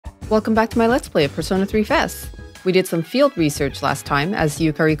Welcome back to my Let's Play of Persona 3 FES. We did some field research last time, as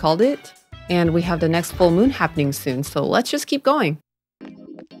Yukari called it, and we have the next full moon happening soon, so let's just keep going.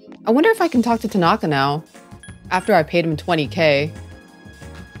 I wonder if I can talk to Tanaka now, after I paid him 20k.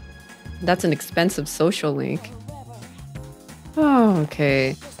 That's an expensive social link. Oh,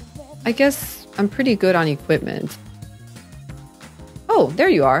 okay. I guess I'm pretty good on equipment. Oh, there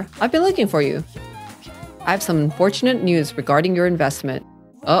you are. I've been looking for you. I have some unfortunate news regarding your investment.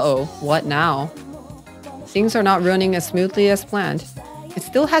 Uh-oh, what now? Things are not running as smoothly as planned. It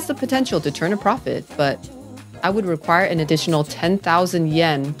still has the potential to turn a profit, but I would require an additional 10,000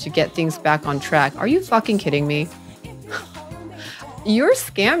 yen to get things back on track. Are you fucking kidding me? You're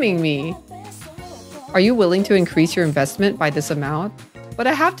scamming me. Are you willing to increase your investment by this amount? But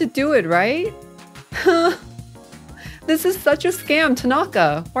I have to do it, right? This is such a scam,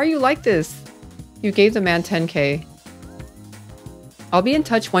 Tanaka. Why are you like this? You gave the man 10k. I'll be in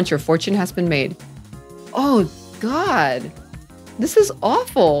touch once your fortune has been made. Oh, God. This is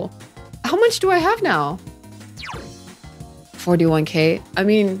awful. How much do I have now? 41k. I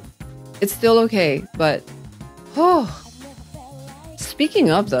mean, it's still okay, but... Oh. Speaking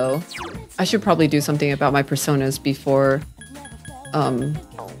of, though, I should probably do something about my personas before... Am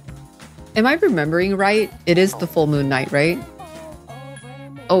I remembering right? It is the full moon night, right?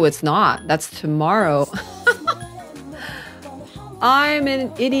 Oh, it's not. That's tomorrow. I'm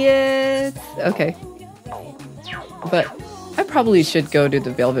an idiot. Okay. But I probably should go to the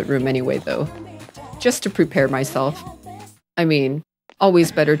Velvet Room anyway, though. Just to prepare myself. I mean,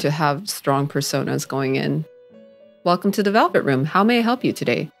 always better to have strong personas going in. Welcome to the Velvet Room. How may I help you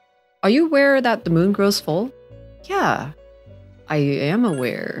today? Are you aware that the moon grows full? Yeah, I am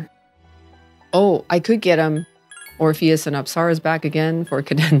aware. Oh, I could get him. Orpheus and Apsara's back again for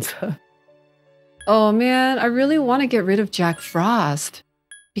cadenza. Oh man, I really want to get rid of Jack Frost.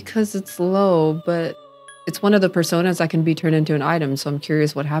 Because it's low, but it's one of the personas that can be turned into an item, so I'm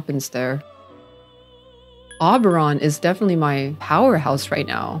curious what happens there. Oberon is definitely my powerhouse right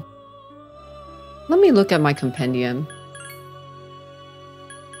now. Let me look at my compendium.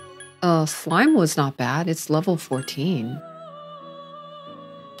 Slime was not bad. It's level 14.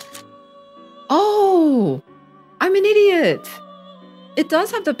 Oh! I'm an idiot! It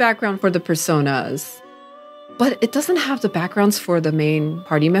does have the background for the personas, but it doesn't have the backgrounds for the main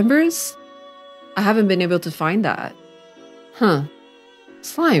party members? I haven't been able to find that. Huh.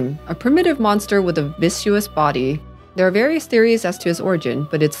 Slime, a primitive monster with a viscous body. There are various theories as to its origin,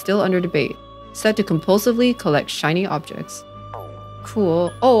 but it's still under debate. Said to compulsively collect shiny objects.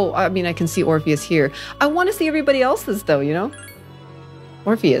 Cool. Oh, I mean, I can see Orpheus here. I want to see everybody else's though, you know?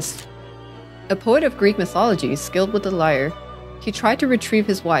 Orpheus. A poet of Greek mythology, skilled with the lyre. He tried to retrieve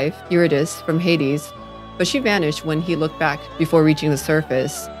his wife, Eurydice, from Hades, but she vanished when he looked back before reaching the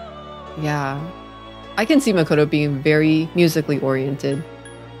surface. Yeah. I can see Makoto being very musically oriented.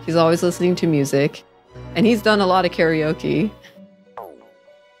 He's always listening to music, and he's done a lot of karaoke.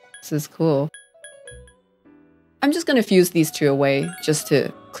 This is cool. I'm just gonna fuse these two away, just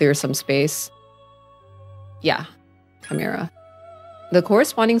to clear some space. Yeah, Chimera. The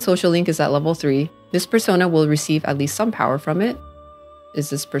corresponding social link is at level 3. This persona will receive at least some power from it. Is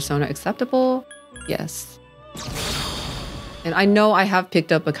this persona acceptable? Yes. And I know I have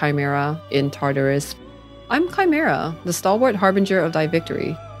picked up a Chimera in Tartarus. I'm Chimera, the stalwart harbinger of thy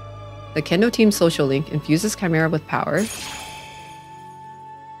victory. The Kendo Team social link infuses Chimera with power.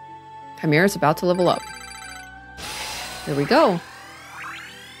 Chimera is about to level up. There we go.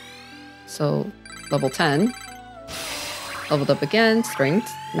 So, level 10. Leveled up again,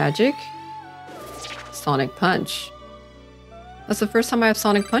 strength, magic, sonic punch. That's the first time I have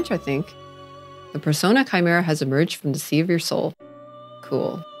sonic punch, I think. The persona Chimera has emerged from the sea of your soul.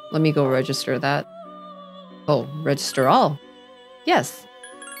 Cool. Let me go register that. Oh, register all. Yes.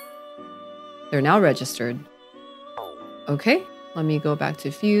 They're now registered. Okay, let me go back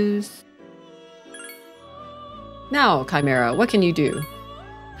to fuse. Now, Chimera, what can you do?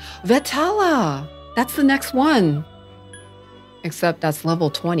 Vetala! That's the next one! Except that's level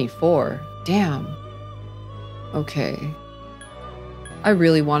 24. Damn. Okay. I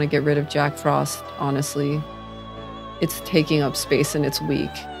really want to get rid of Jack Frost, honestly. It's taking up space and it's weak.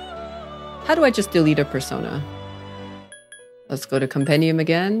 How do I just delete a persona? Let's go to Compendium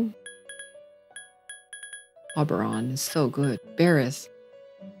again. Oberon is so good. Barith.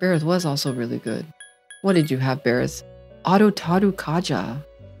 Barith was also really good. What did you have, Barith? Autotaru Kaja.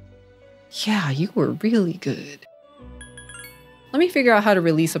 Yeah, you were really good. Let me figure out how to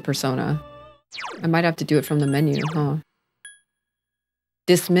release a persona. I might have to do it from the menu, huh?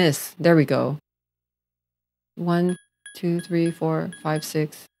 Dismiss. There we go. 1, 2, 3, 4, 5,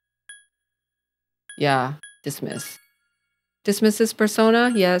 6. Yeah, dismiss. Dismiss this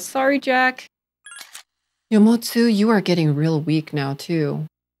persona? Yes, sorry, Jack. Yomotsu, you are getting real weak now, too.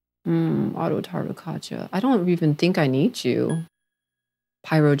 Auto Tarukacha. I don't even think I need you.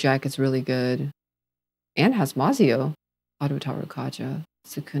 Pyro Jack is really good. And has Mazio. Auto Tarukacha.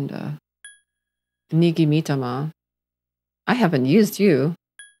 Sukunda. Nigi Mitama. I haven't used you.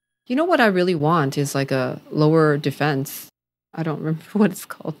 You know what I really want is like a lower defense. I don't remember what it's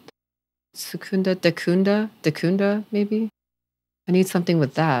called. Sukunda, Dekunda, maybe? I need something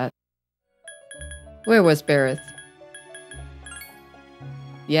with that. Where was Bareth?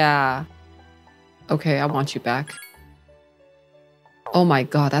 Yeah. Okay, I want you back. Oh my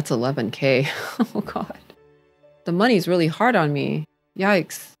god, that's 11k. Oh god. The money's really hard on me.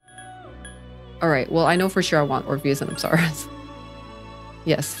 Yikes. Alright, well, I know for sure I want Orpheus and Apsaras.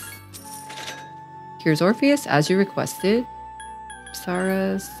 Yes. Here's Orpheus, as you requested.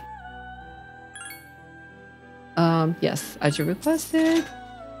 Apsaras. Yes, as you requested.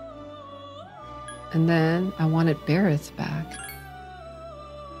 And then I wanted Bareth back.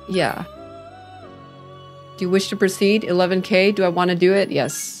 Yeah. Do you wish to proceed? 11k? Do I want to do it?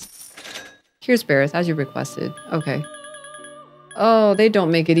 Yes. Here's Bareth, as you requested. Okay. Oh, they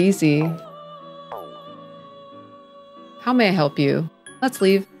don't make it easy. How may I help you? Let's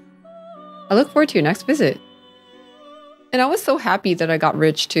leave. I look forward to your next visit. And I was so happy that I got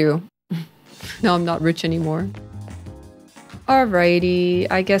rich too. Now I'm not rich anymore. Alrighty,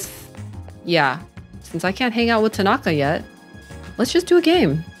 I guess, yeah. Since I can't hang out with Tanaka yet, let's just do a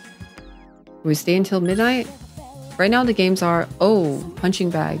game. We stay until midnight? Right now the games are,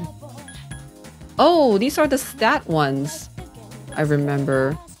 punching bag. Oh, these are the stat ones. I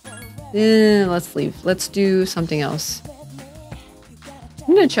remember. Let's leave. Let's do something else.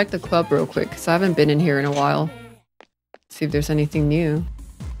 I'm gonna check the club real quick because I haven't been in here in a while. See if there's anything new.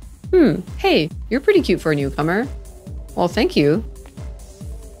 Hey, you're pretty cute for a newcomer. Well, thank you.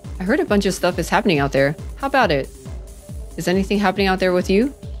 I heard a bunch of stuff is happening out there. How about it? Is anything happening out there with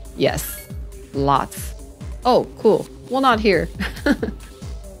you? Yes. Lots. Oh, cool. Well, not here.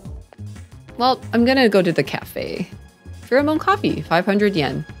 Well, I'm gonna go to the cafe. Pheromone coffee, 500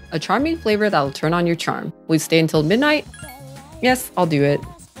 yen. A charming flavor that'll turn on your charm. Will you stay until midnight? Yes, I'll do it.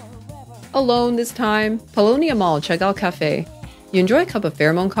 Alone this time. Polonia Mall, check out cafe. You enjoy a cup of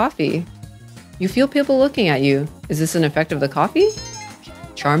pheromone coffee. You feel people looking at you. Is this an effect of the coffee?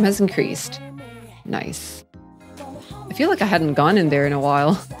 Charm has increased. Nice. I feel like I hadn't gone in there in a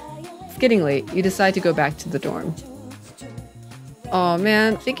while. It's getting late. You decide to go back to the dorm. Oh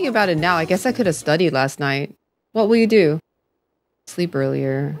man, thinking about it now, I guess I could have studied last night. What will you do? Sleep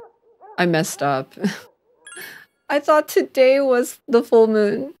earlier. I messed up. I thought today was the full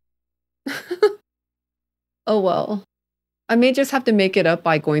moon. Oh well. I may just have to make it up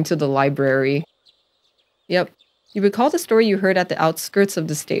by going to the library. Yep. You recall the story you heard at the outskirts of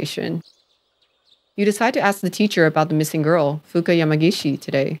the station. You decide to ask the teacher about the missing girl, Fuuka Yamagishi,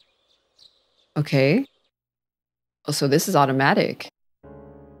 today. Okay. Oh, so this is automatic.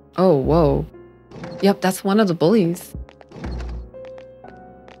 Oh, whoa. Yep, that's one of the bullies.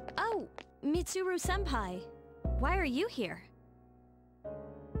 Oh, Mitsuru-senpai. Why are you here?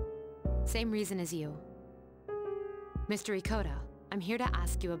 Same reason as you. Mr. Ikoda, I'm here to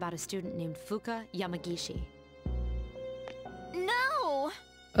ask you about a student named Fuuka Yamagishi. No!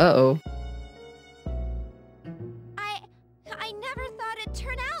 Uh-oh. I never thought it'd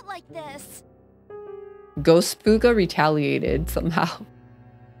turn out like this. Ghost Fuuka retaliated somehow.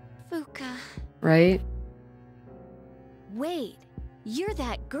 Fuuka. Right? Wait, you're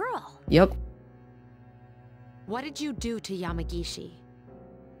that girl. Yep. What did you do to Yamagishi?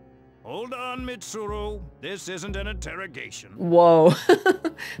 Hold on, Mitsuru. This isn't an interrogation. Whoa.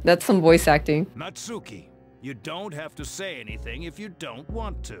 That's some voice acting. Natsuki, you don't have to say anything if you don't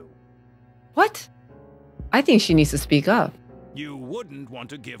want to. What? I think she needs to speak up. You wouldn't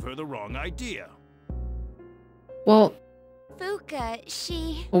want to give her the wrong idea. Well, Fuuka,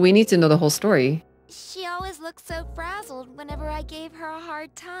 well, we need to know the whole story. she always looked so frazzled whenever I gave her a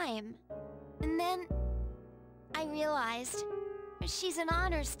hard time. And then I realized she's an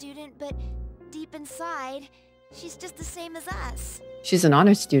honor student, but deep inside, she's just the same as us. She's an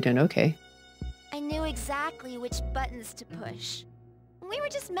honor student, okay. I knew exactly which buttons to push. We were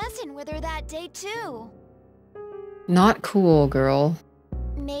just messing with her that day, too. Not cool, girl.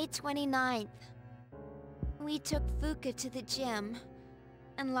 May 29th. We took Fuuka to the gym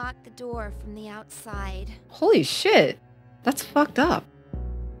and locked the door from the outside. Holy shit. That's fucked up.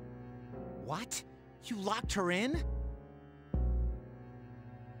 What? You locked her in?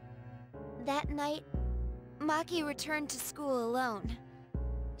 That night, Maki returned to school alone.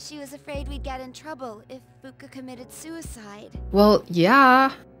 She was afraid we'd get in trouble if Fuuka committed suicide. Well,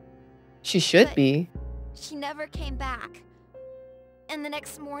 yeah. She should But be. she never came back. And the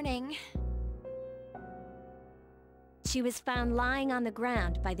next morning... She was found lying on the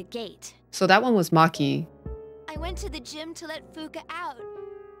ground by the gate. So that one was Maki. I went to the gym to let Fuuka out,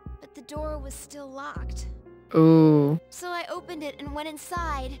 but the door was still locked. Ooh. So I opened it and went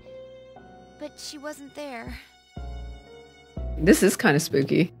inside, but she wasn't there. This is kind of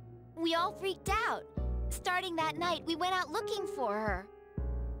spooky. We all freaked out. Starting that night, we went out looking for her.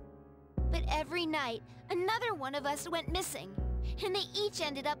 But every night, another one of us went missing, and they each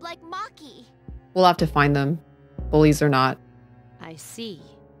ended up like Maki. We'll have to find them, bullies or not. I see.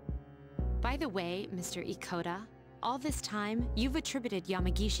 By the way, Mr. Ikoda, all this time, you've attributed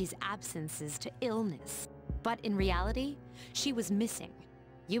Yamagishi's absences to illness. But in reality, she was missing.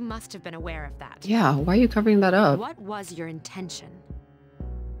 You must have been aware of that. Yeah, why are you covering that up? What was your intention?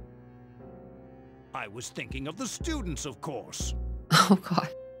 I was thinking of the students, of course. Oh, God.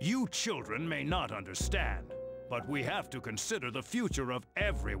 You children may not understand, but we have to consider the future of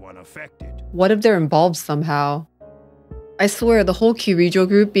everyone affected. What if they're involved somehow? I swear, the whole Kirijo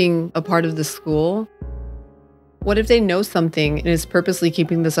group being a part of the school. What if they know something and is purposely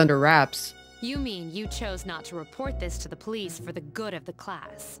keeping this under wraps? You mean you chose not to report this to the police for the good of the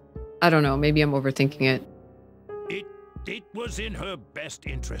class? I don't know, maybe I'm overthinking it. It was in her best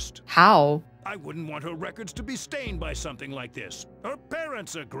interest. How? I wouldn't want her records to be stained by something like this. Her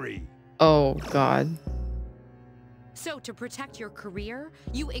parents agree. Oh, God. So to protect your career,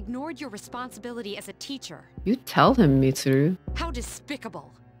 you ignored your responsibility as a teacher. You tell him, Mitsuru. How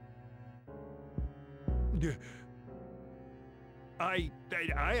despicable. I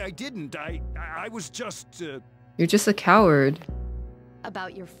didn't. I was just... You're just a coward.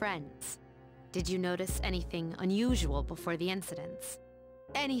 About your friends. Did you notice anything unusual before the incidents?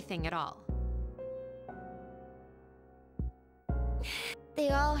 Anything at all? They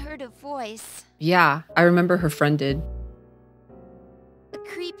all heard a voice. Yeah, I remember her friend did. A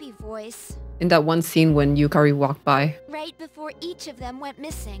creepy voice. In that one scene when Yukari walked by. Right before each of them went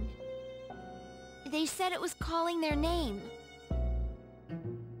missing. They said it was calling their name.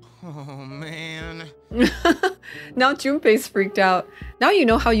 Oh, man. Now Junpei's freaked out. Now you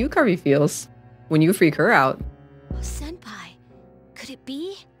know how Yukari feels. When you freak her out. Oh, Senpai. Could it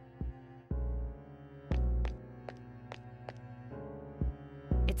be?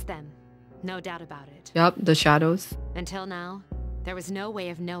 It's them. No doubt about it. Yup, the shadows. Until now, there was no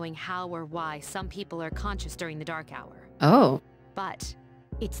way of knowing how or why some people are conscious during the dark hour. Oh. But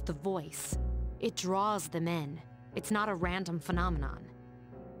it's the voice. It draws them in. It's not a random phenomenon.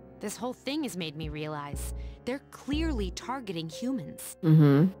 This whole thing has made me realize they're clearly targeting humans.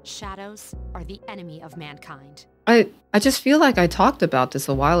 Shadows are the enemy of mankind. I just feel like I talked about this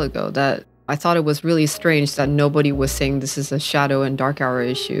a while ago, that I thought it was really strange that nobody was saying this is a shadow and dark hour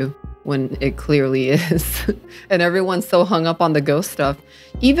issue when it clearly is. And everyone's so hung up on the ghost stuff,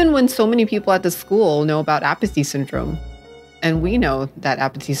 even when so many people at the school know about apathy syndrome. And we know that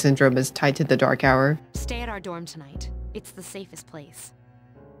apathy syndrome is tied to the dark hour. Stay at our dorm tonight. It's the safest place.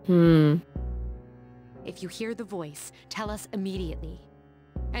 If you hear the voice, tell us immediately.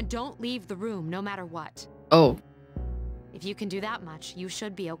 And don't leave the room no matter what. Oh. If you can do that much, you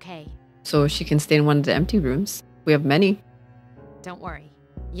should be okay. So she can stay in one of the empty rooms. We have many. Don't worry.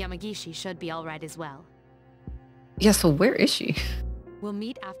 Yamagishi should be alright as well. Yeah, so where is she? We'll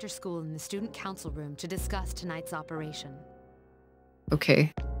meet after school in the student council room to discuss tonight's operation.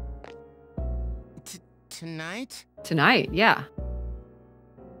 Okay. Tonight? Tonight, yeah.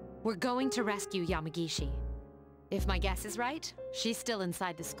 We're going to rescue Yamagishi. If my guess is right, she's still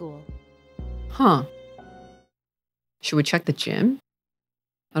inside the school. Huh. Should we check the gym?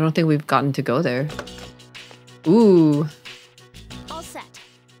 I don't think we've gotten to go there. Ooh. All set.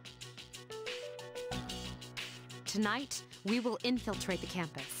 Tonight, we will infiltrate the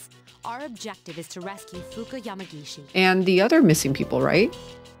campus. Our objective is to rescue Fuuka Yamagishi. And the other missing people, right?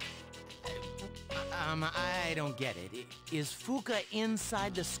 I don't get it. Is Fuuka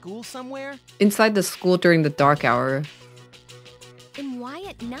inside the school somewhere? Inside the school during the dark hour. And why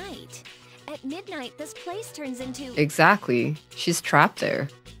at night? At midnight, this place turns into... Exactly. She's trapped there.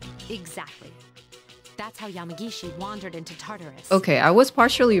 Exactly. That's how Yamagishi wandered into Tartarus. Okay, I was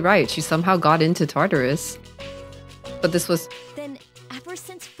partially right. She somehow got into Tartarus. But this was... Then, ever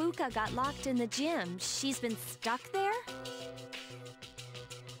since Fuuka got locked in the gym, she's been stuck there?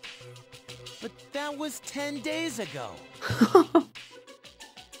 But that was 10 days ago.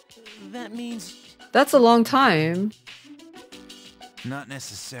 That means... That's a long time. Not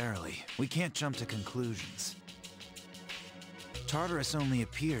necessarily. We can't jump to conclusions. Tartarus only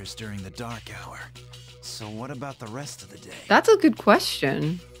appears during the dark hour. So what about the rest of the day? That's a good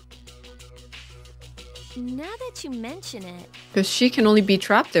question. Now that you mention it, Because she can only be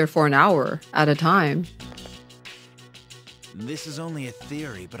trapped there for an hour at a time. This is only a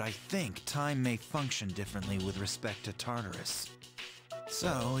theory, but I think time may function differently with respect to Tartarus.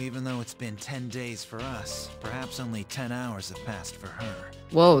 So, even though it's been 10 days for us, perhaps only 10 hours have passed for her.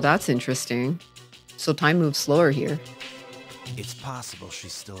 Whoa, that's interesting. So time moves slower here. It's possible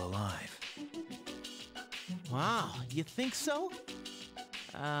she's still alive. Wow, you think so?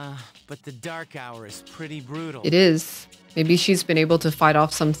 But the dark hour is pretty brutal. It is. Maybe she's been able to fight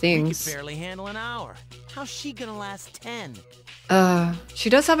off some We could things. barely handle an hour. How's she gonna last 10? She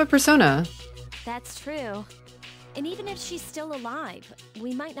does have a persona. that's true. And even if she's still alive,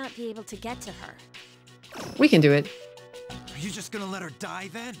 we might not be able to get to her. We can do it. Are you just gonna let her die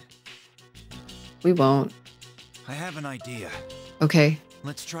then? We won't. I have an idea. Okay.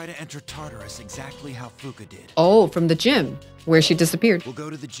 Let's try to enter Tartarus exactly how Fuuka did. Oh, from the gym, where she disappeared. We'll go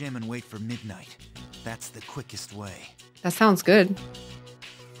to the gym and wait for midnight. That's the quickest way. That sounds good.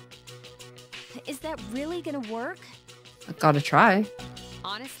 Is that really gonna work? I gotta try.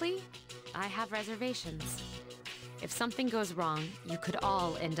 Honestly, I have reservations. If something goes wrong, you could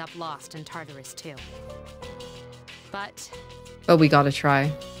all end up lost in Tartarus too. But But we gotta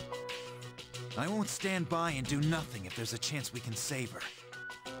try. I won't stand by and do nothing if there's a chance we can save her.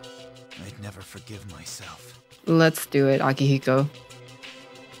 I'd never forgive myself. Let's do it, Akihiko.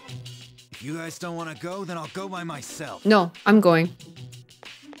 If you guys don't want to go, then I'll go by myself. No, I'm going.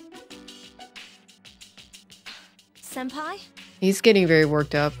 Senpai? He's getting very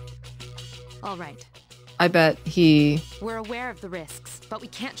worked up. all right, I bet we're aware of the risks, but we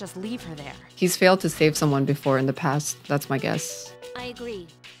can't just leave her there. he's failed to save someone before in the past. That's my guess. I agree.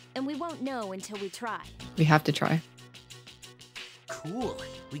 And we won't know until we try. We have to try. Cool.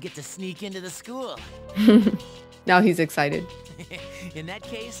 We get to sneak into the school. Now he's excited. In that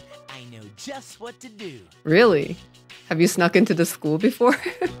case, I know just what to do. Really? Have you snuck into the school before?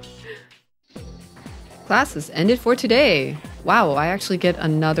 Class is ended for today. Wow, I actually get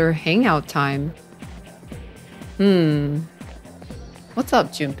another hangout time. What's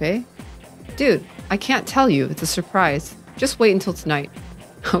up, Junpei? Dude, I can't tell you. It's a surprise. Just wait until tonight.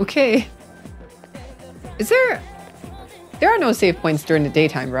 Okay. There are no save points during the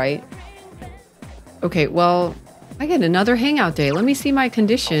daytime, right? Okay, well, I get another hangout day. Let me see my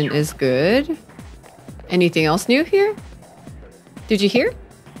condition is good. Anything else new here? Did you hear?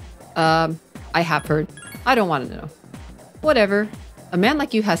 I have heard. I don't want to know. Whatever. A man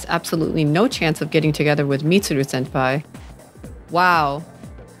like you has absolutely no chance of getting together with Mitsuru-senpai. Wow.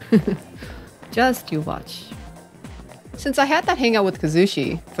 Just you watch. Since I had that hangout with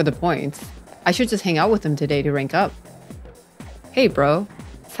Kazushi for the points, I should just hang out with him today to rank up. Hey bro,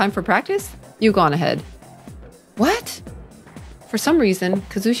 it's time for practice? You go on ahead. What? For some reason,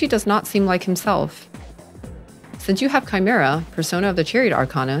 Kazushi does not seem like himself. Since you have Chimera, Persona of the Chariot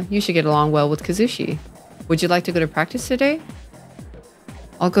Arcana, you should get along well with Kazushi. Would you like to go to practice today?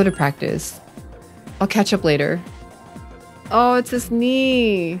 I'll go to practice. I'll catch up later. Oh, it's his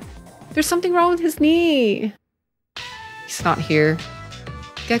knee. There's something wrong with his knee. He's not here.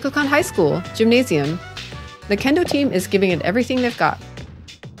 Gekkokan High School, Gymnasium. The kendo team is giving it everything they've got.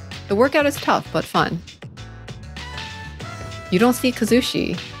 The workout is tough, but fun. You don't see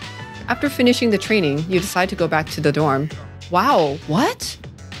Kazushi. After finishing the training, you decide to go back to the dorm. Wow, what?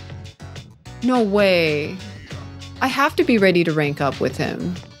 No way. I have to be ready to rank up with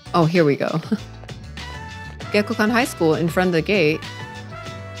him. Oh, here we go. Gekkokan High School in front of the gate.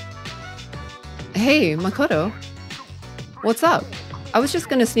 Hey, Makoto. What's up? I was just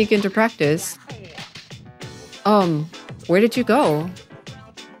gonna sneak into practice. Where did you go?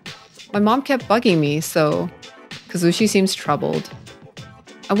 My mom kept bugging me, so Kazushi seems troubled.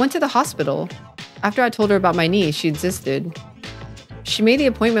 I went to the hospital. After I told her about my knee, she insisted. She made the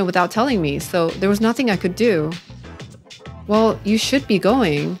appointment without telling me, so there was nothing I could do. Well, you should be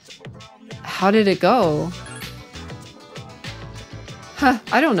going. How did it go? Huh,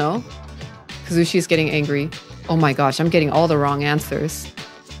 I don't know. Kazushi's getting angry. Oh my gosh, I'm getting all the wrong answers.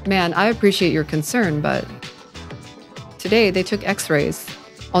 Man, I appreciate your concern, but today they took x-rays.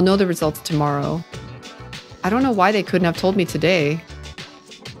 I'll know the results tomorrow. I don't know why they couldn't have told me today.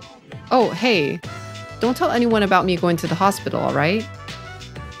 Oh, hey, don't tell anyone about me going to the hospital, all right?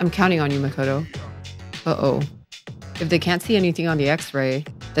 I'm counting on you, Makoto. Uh-oh. If they can't see anything on the x-ray,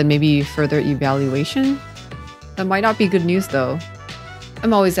 then maybe further evaluation? That might not be good news, though.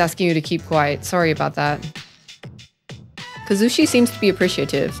 I'm always asking you to keep quiet. Sorry about that. Kazushi seems to be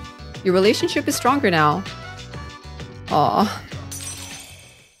appreciative. Your relationship is stronger now. Aw,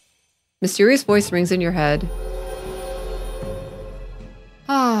 Mysterious voice rings in your head.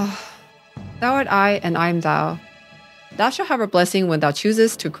 Ah, thou art I, and I am thou. Thou shalt have a blessing when thou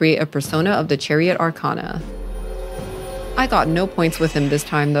choosest to create a persona of the Chariot Arcana. I got no points with him this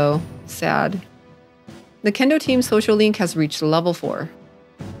time though. Sad. The Kendo team's social link has reached level 4.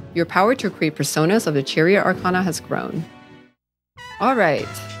 Your power to create personas of the Chariot Arcana has grown. Alright.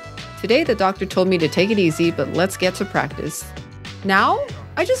 Today the doctor told me to take it easy, but let's get to practice. Now?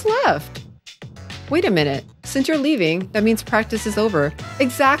 I just left. Wait a minute. Since you're leaving, that means practice is over.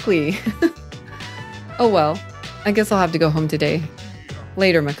 Exactly. Oh well. I guess I'll have to go home today.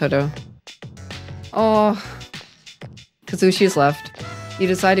 Later, Makoto. Oh. Kazushi's left. You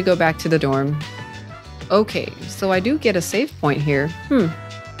decide to go back to the dorm. Okay, so I do get a save point here.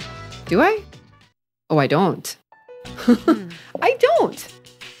 Do I? Oh, I don't. I don't!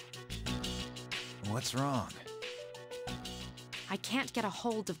 What's wrong? I can't get a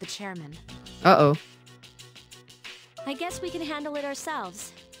hold of the chairman. Uh-oh. I guess we can handle it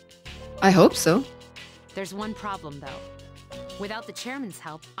ourselves. I hope so. There's one problem, though. Without the chairman's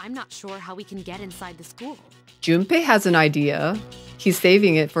help, I'm not sure how we can get inside the school. Junpei has an idea. He's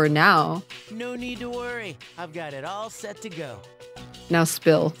saving it for now. No need to worry. I've got it all set to go. Now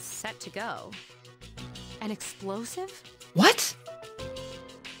spill. Set to go. An explosive? What?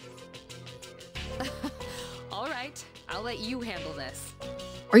 All right, I'll let you handle this.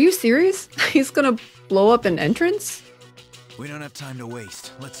 Are you serious? He's gonna blow up an entrance? We don't have time to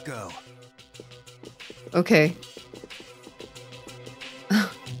waste. Let's go. Okay.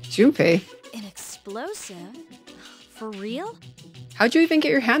 Junpei, An explosive? For real? how'd you even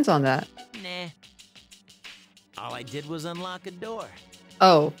get your hands on that? Nah. All I did was unlock a door.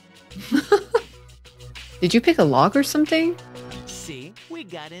 Oh. Did you pick a lock or something? See? We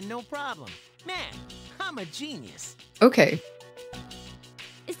got in no problem. Man, I'm a genius. Okay.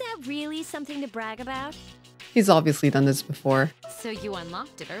 Is that really something to brag about? He's obviously done this before. So you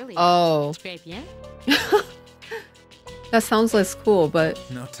unlocked it earlier. Oh. Très bien. That sounds less cool, but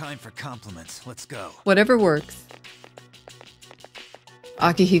No time for compliments. Let's go. whatever works.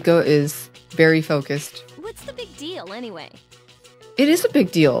 Akihiko is very focused. What's the big deal, anyway? It is a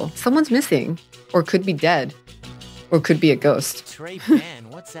big deal. Someone's missing. Or could be dead. Or could be a ghost. Très bien,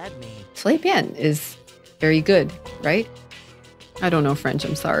 what's that mean? Très bien is very good, right? I don't know French,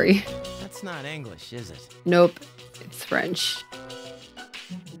 I'm sorry. That's not English, is it? Nope, it's French.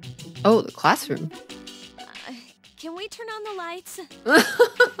 Oh, the classroom. Can we turn on the lights?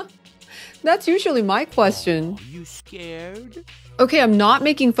 That's usually my question. Are you scared? Okay, I'm not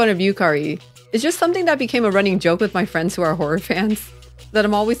making fun of Yukari. It's just something that became a running joke with my friends who are horror fans. That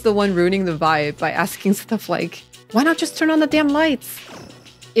I'm always the one ruining the vibe by asking stuff like, why not just turn on the damn lights?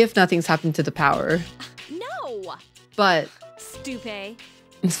 If nothing's happened to the power. No! But, Stupid.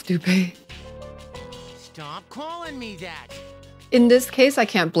 stupid. Stop calling me that. In this case, I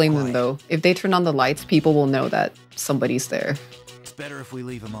can't blame them though. If they turn on the lights, people will know that somebody's there. It's better if we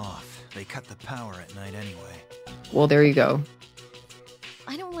leave them off. They cut the power at night anyway. Well, there you go.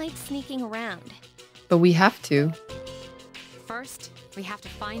 I don't like sneaking around. But we have to. First, we have to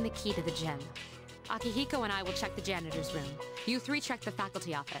find the key to the gem. Akihiko and I will check the janitor's room. You three check the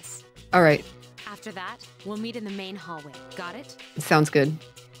faculty office. All right, After that, we'll meet in the main hallway. Got it? sounds good.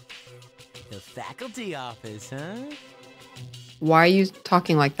 The faculty office, huh? Why are you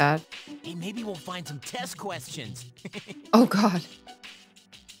talking like that? Hey, maybe we'll find some test questions. Oh God.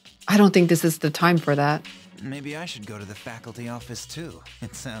 I don't think this is the time for that. Maybe I should go to the faculty office too.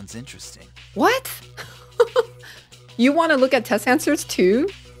 It sounds interesting. What? You want to look at test answers too?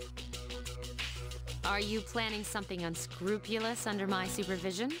 Are you planning something unscrupulous under my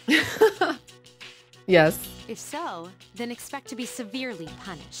supervision? Yes. If so, then expect to be severely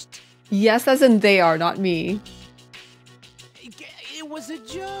punished. Yes, as in they are, not me. It was a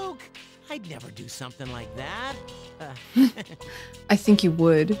joke. I'd never do something like that. I think you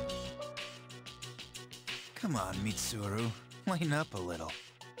would. Come on, Mitsuru. Lighten up a little.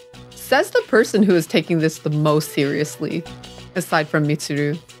 Says the person who is taking this the most seriously, aside from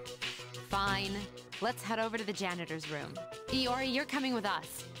Mitsuru. Fine. Let's head over to the janitor's room. Iori, you're coming with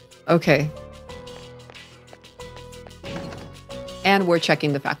us. Okay. And we're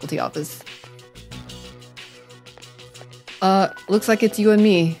checking the faculty office. Looks like it's you and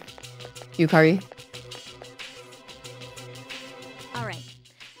me, Yukari. All right,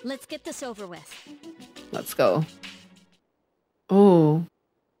 let's get this over with. Let's go. Oh.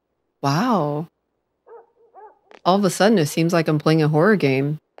 Wow. All of a sudden, it seems like I'm playing a horror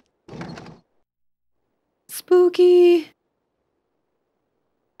game. Spooky.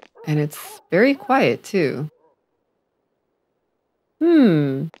 And it's very quiet, too.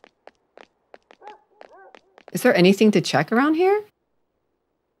 Is there anything to check around here?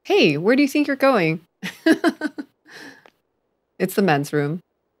 Hey, where do you think you're going? It's the men's room.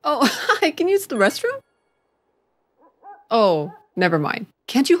 Oh, I can use the restroom? Oh, never mind.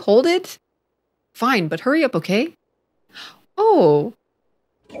 Can't you hold it? Fine, but hurry up, okay? Oh.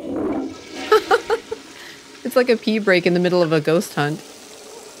 It's like a pee break in the middle of a ghost hunt.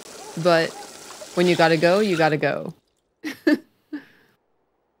 But when you gotta go, you gotta go. Your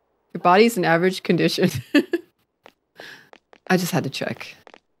body's in average condition. I just had to check.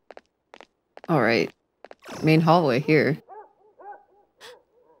 All right. Main hallway here.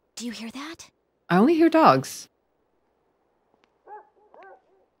 Do you hear that? I only hear dogs.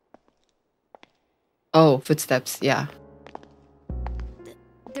 Oh, footsteps. Yeah.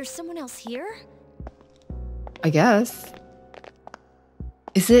 There's someone else here? I guess.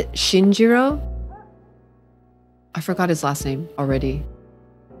 Is it Shinjiro? I forgot his last name already.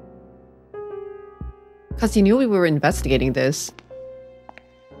 Because he knew we were investigating this.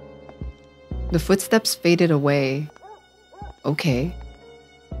 The footsteps faded away. Okay.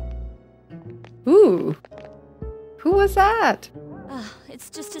 Ooh. Who was that? It's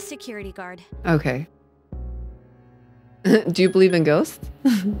just a security guard. Okay. Do you believe in ghosts?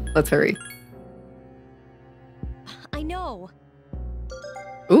 Let's hurry. I know.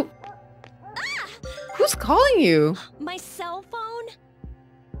 Ooh. Who's calling you? My cell phone?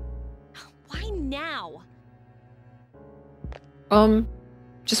 Why now?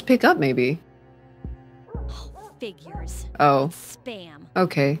 Just pick up maybe. Figures. Oh. Spam.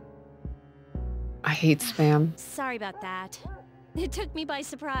 Okay. I hate spam. Sorry about that. It took me by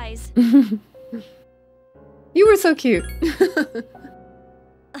surprise. You were so cute.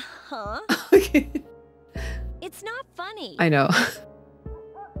 Huh? Okay. It's not funny. I know.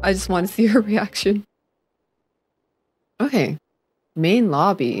 I just want to see her reaction. Okay. Main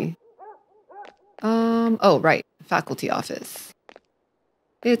lobby. Oh, right. Faculty office.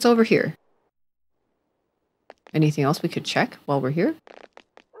 It's over here. Anything else we could check while we're here?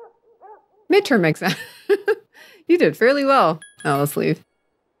 Midterm exam. You did fairly well. Now let's leave.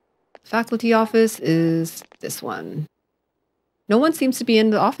 Faculty office is this one. No one seems to be in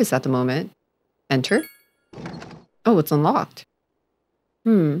the office at the moment. Enter. Oh, it's unlocked.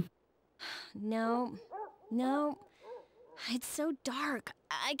 No. It's so dark.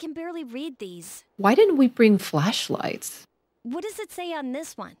 I can barely read these. Why didn't we bring flashlights? What does it say on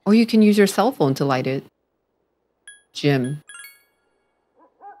this one? Or you can use your cell phone to light it. Gym.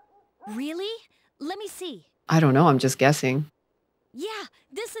 Really? Let me see. I don't know, I'm just guessing. Yeah,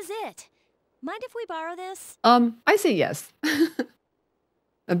 this is it. Mind if we borrow this? I say yes.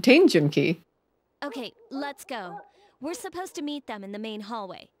 Obtain gym key. Okay, let's go. We're supposed to meet them in the main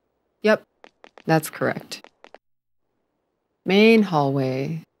hallway. Yep, that's correct. Main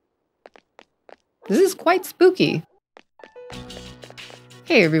hallway. This is quite spooky.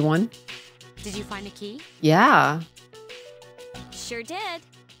 Hey, everyone. Did you find a key? Yeah, Sure did.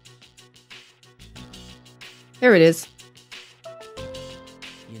 there it is.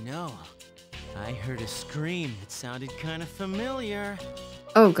 You know, I heard a scream that sounded kind of familiar.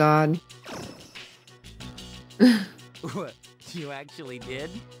 Oh, God. What? You actually did?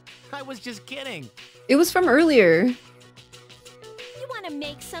 I was just kidding. It was from earlier. You want to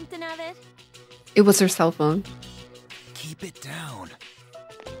make something of it? It was her cell phone. Keep it down.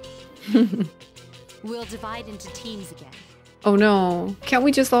 We'll divide into teams again. Oh, no. Can't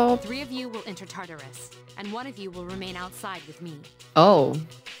we just all... 3 of you will enter Tartarus, and 1 of you will remain outside with me. Oh.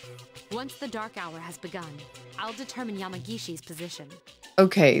 Once the dark hour has begun, I'll determine Yamagishi's position.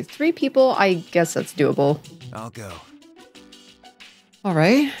 Okay, 3 people. I guess that's doable. I'll go. All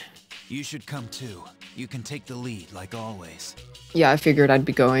right. You should come too. You can take the lead, like always. Yeah, I figured I'd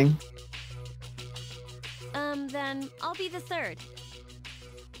be going. Then I'll be the third.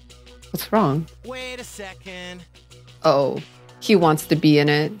 What's wrong? Wait a second. Oh, he wants to be in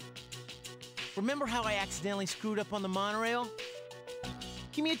it. Remember how I accidentally screwed up on the monorail?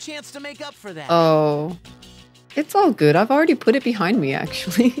 Give me a chance to make up for that. Oh, it's all good. I've already put it behind me,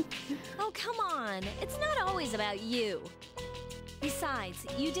 actually. Oh, come on. It's not always about you. Besides,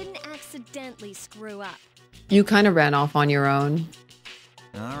 you didn't accidentally screw up. You kind of ran off on your own.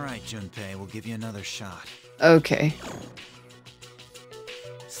 All right, Junpei, we'll give you another shot. Okay.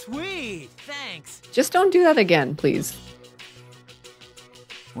 Sweet, thanks. Just don't do that again, please.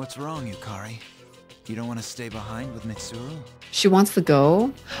 What's wrong, Yukari? You don't want to stay behind with Mitsuru? She wants to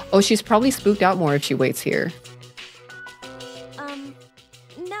go? Oh, she's probably spooked out more if she waits here.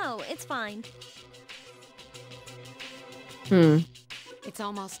 No, it's fine. It's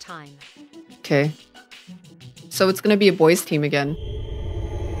almost time. Okay. So it's gonna be a boys' team again.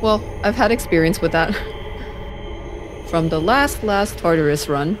 Well, I've had experience with that. from the last Tartarus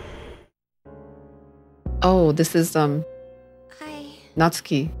run. Oh, this is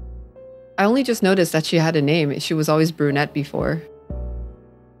Natsuki. I only just noticed that she had a name. She was always brunette before.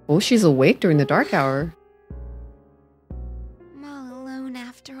 Oh, she's awake during the dark hour. I'm all alone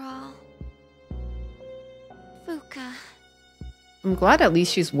after all. Fuuka. I'm glad at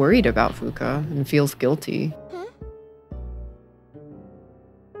least she's worried about Fuuka and feels guilty. Huh?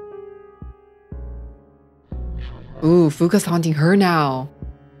 Ooh, Fuuka's haunting her now.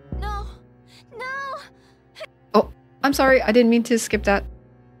 No. No. Oh, I'm sorry. I didn't mean to skip that.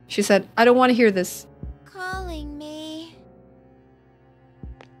 She said, I don't want to hear this. Calling me.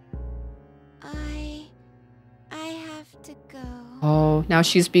 I have to go. Oh, now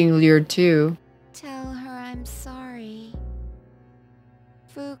she's being lured too. Tell her I'm sorry.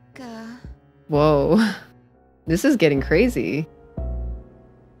 Fuuka. Whoa. This is getting crazy.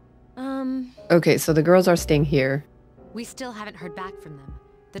 Okay, so the girls are staying here. We still haven't heard back from them.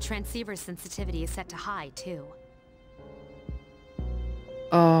 The transceiver's sensitivity is set to high, too.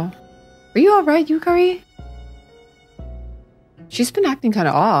 Oh. Are you alright, Yukari? She's been acting kind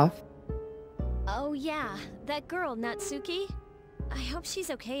of off. Oh yeah, that girl, Natsuki. I hope she's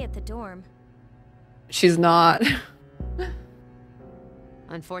okay at the dorm. She's not.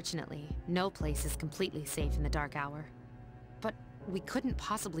 Unfortunately, no place is completely safe in the dark hour. But we couldn't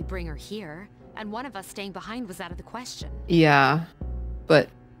possibly bring her here, and one of us staying behind was out of the question. Yeah, but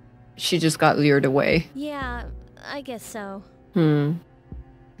she just got lured away. Yeah, I guess so.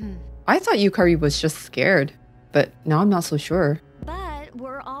 I thought Yukari was just scared, but now I'm not so sure. But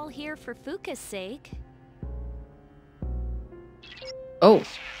we're all here for Fuuka's sake. Oh.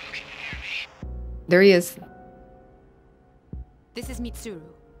 There he is. This is Mitsuru.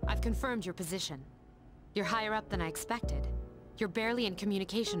 I've confirmed your position. You're higher up than I expected. You're barely in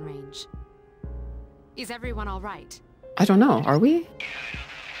communication range. Is everyone all right? I don't know. Are we?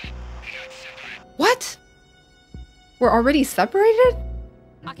 What? We're already separated?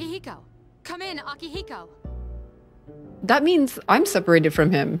 Akihiko! Come in, Akihiko! That means I'm separated from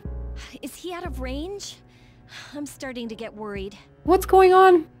him. Is he out of range? I'm starting to get worried. What's going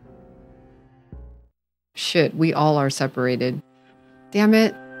on? Shit, we all are separated. Damn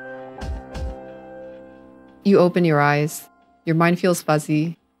it. You open your eyes. Your mind feels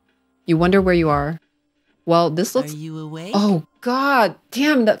fuzzy. You wonder where you are. Well, this looks... Are you awake? Oh, God.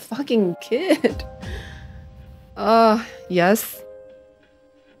 Damn, that fucking kid. Yes.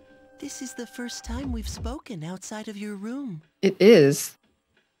 This is the first time we've spoken outside of your room. It is.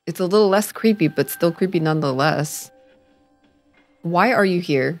 It's a little less creepy, but still creepy nonetheless. Why are you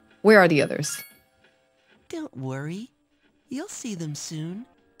here? Where are the others? Don't worry. You'll see them soon.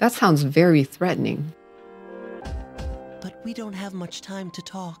 That sounds very threatening. But we don't have much time to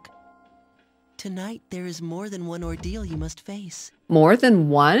talk. Tonight, there is more than one ordeal you must face. More than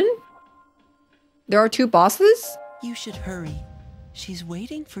one? There are two bosses? You should hurry. She's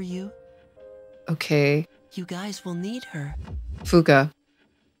waiting for you. Okay. You guys will need her. Fuuka.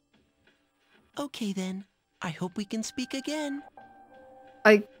 Okay then. I hope we can speak again.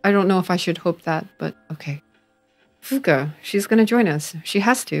 I don't know if I should hope that, but okay. Fuuka, she's gonna join us. She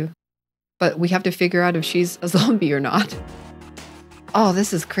has to. But we have to figure out if she's a zombie or not. Oh,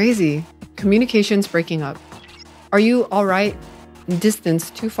 this is crazy. Communication's breaking up. Are you alright?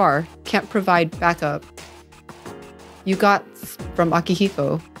 Distance too far. Can't provide backup. You got from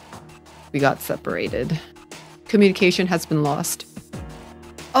Akihiko. We got separated. Communication has been lost.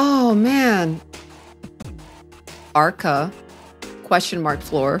 Oh, man. Arca. Question mark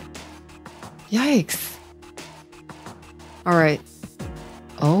floor. Yikes. Alright.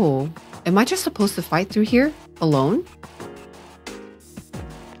 Oh. Am I just supposed to fight through here? Alone?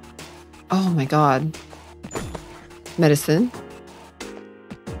 Oh my god. Medicine.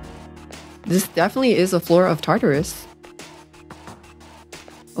 This definitely is a floor of Tartarus.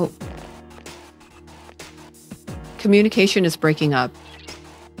 Oh. Communication is breaking up.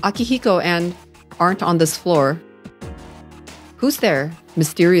 Akihiko and aren't on this floor. Who's there?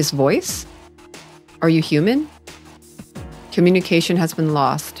 Mysterious voice? Are you human? Communication has been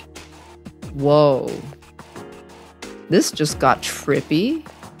lost. Whoa. This just got trippy.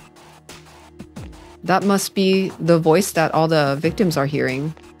 That must be the voice that all the victims are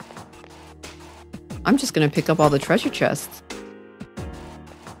hearing. I'm just gonna pick up all the treasure chests.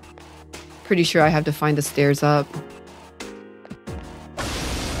 Pretty sure I have to find the stairs up.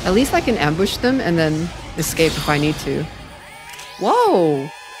 At least I can ambush them and then escape if I need to. Whoa!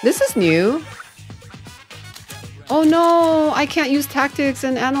 This is new. Oh no! I can't use tactics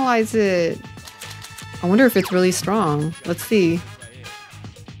and analyze it. I wonder if it's really strong. Let's see.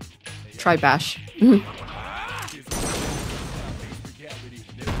 Try bash.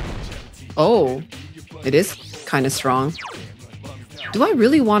 Oh, it is kind of strong. Do I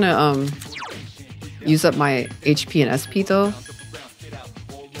really want to use up my HP and SP though?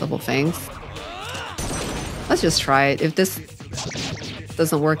 Double fangs. Let's just try it. If this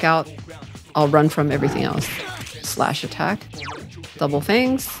doesn't work out, I'll run from everything else. Slash attack. Double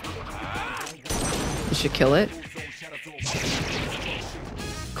fangs. We should kill it.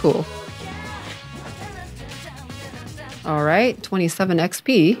 Cool. Alright, 27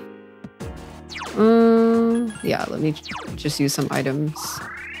 XP. Yeah, let me just use some items.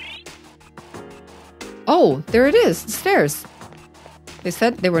 Oh, there it is, the stairs. They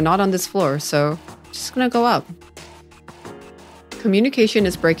said they were not on this floor, so just gonna go up. Communication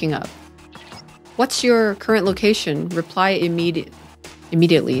is breaking up. What's your current location? Reply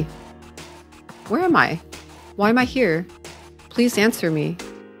immediately. Where am I? Why am I here? Please answer me.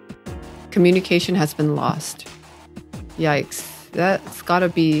 Communication has been lost. Yikes. That's gotta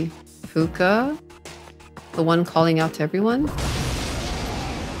be Fuuka? The one calling out to everyone?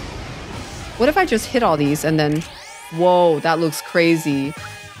 What if I just hit all these and then... Whoa, that looks crazy.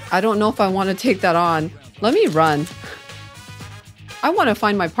 I don't know if I want to take that on. Let me run. I want to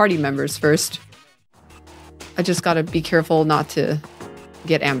find my party members first. I just gotta be careful not to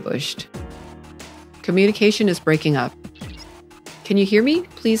get ambushed. Communication is breaking up. Can you hear me?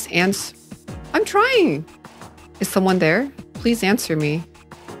 Please answer. I'm trying. Is someone there? Please answer me.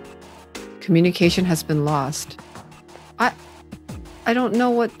 Communication has been lost. I don't know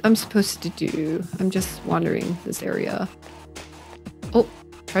what I'm supposed to do. I'm just wandering this area. Oh,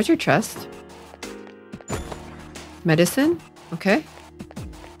 treasure chest. Medicine? Okay.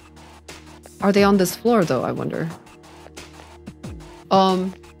 Are they on this floor though, I wonder?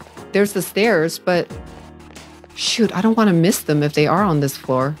 There's the stairs, but shoot, I don't want to miss them if they are on this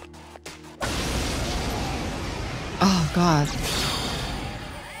floor. Oh god.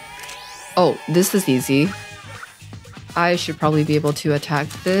 Oh, this is easy. I should probably be able to attack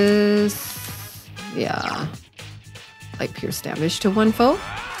this. Yeah. Like pierce damage to one foe.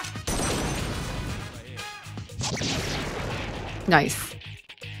 Nice.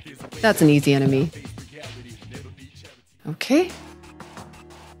 That's an easy enemy. Okay.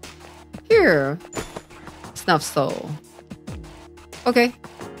 Here. Snuff soul. Okay.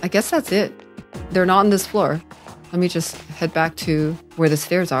 I guess that's it. They're not on this floor. Let me just head back to where the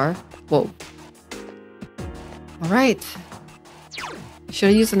stairs are. Whoa. Alright. Should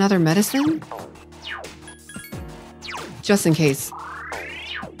I use another medicine? Just in case.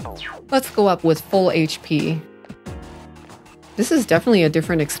 Let's go up with full HP. This is definitely a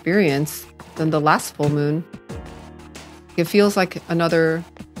different experience than the last full moon. It feels like another...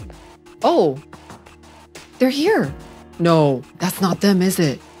 Oh! They're here! No, that's not them, is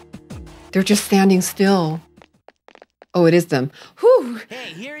it? They're just standing still. Oh, it is them. Whew!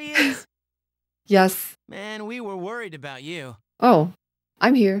 Hey, here he is! Yes. Man, we were worried about you. Oh,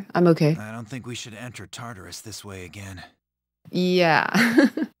 I'm here. I'm okay. I don't think we should enter Tartarus this way again. Yeah.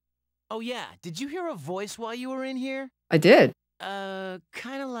 Oh yeah, did you hear a voice while you were in here? I did.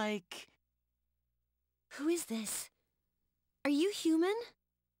 Kinda like... Who is this? Are you human?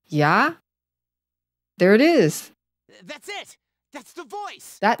 Yeah? There it is. That's it! That's the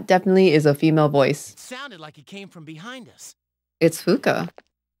voice! That definitely is a female voice. It sounded like it came from behind us. It's Fuuka.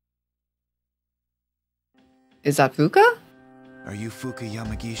 Is that Fuuka? Are you Fuuka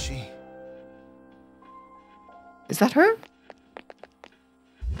Yamagishi? Is that her?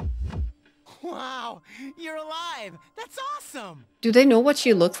 Wow, you're alive! That's awesome! Do they know what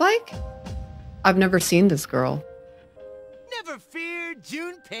she looks like? I've never seen this girl. Never fear,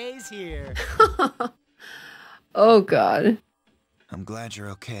 Junpei's here. Oh god. I'm glad you're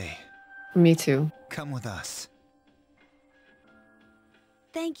okay. Me too. Come with us.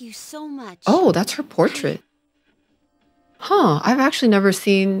 Thank you so much. Oh, that's her portrait. Huh, I've actually never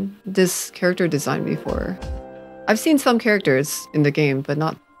seen this character design before. I've seen some characters in the game, but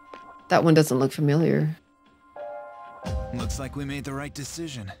not... That one doesn't look familiar. Looks like we made the right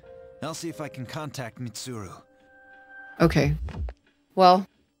decision. I'll see if I can contact Mitsuru. Okay. Well,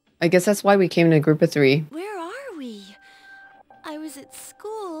 I guess that's why we came in a group of 3. Where are we? I was at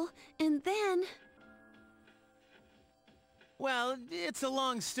school, and then... Well, it's a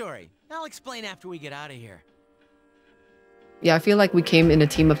long story. I'll explain after we get out of here. Yeah, I feel like we came in a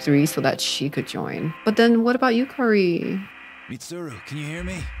team of 3 so that she could join. But then what about you, Kari? Mitsuru, can you hear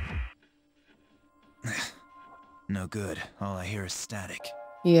me? No good. All I hear is static.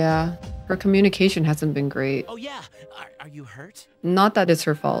 Yeah, her communication hasn't been great. Oh yeah, are you hurt? Not that it's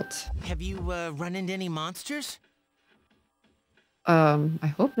her fault. Have you run into any monsters?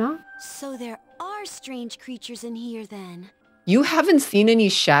 I hope not. So there are strange creatures in here then. You haven't seen any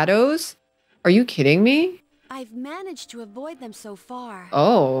shadows? Are you kidding me? I've managed to avoid them so far.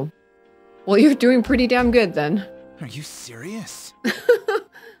 Oh. Well, you're doing pretty damn good then. Are you serious?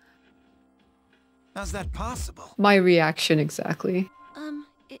 How's that possible? My reaction exactly.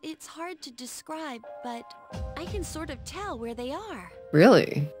 It's hard to describe, but I can sort of tell where they are.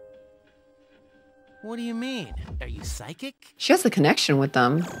 Really? What do you mean? Are you psychic? She has a connection with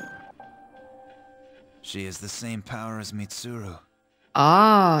them. She has the same power as Mitsuru.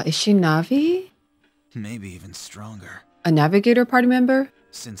 Ah, is she Navi? Maybe even stronger. A Navigator party member?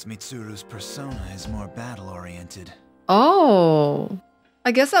 Since Mitsuru's persona is more battle-oriented. Oh.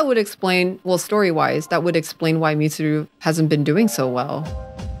 I guess that would explain, well, story-wise, that would explain why Mitsuru hasn't been doing so well.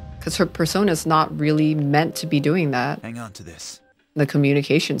 Because her persona is not really meant to be doing that. Hang on to this. The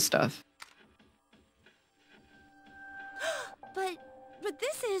communication stuff. But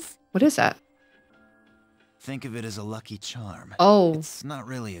this is... What is that? Think of it as a lucky charm. Oh. It's not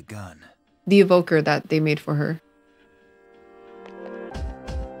really a gun. The evoker that they made for her.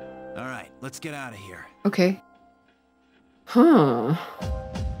 Alright, let's get out of here. Okay. Huh.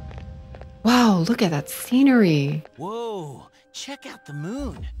 Wow, look at that scenery. Whoa, check out the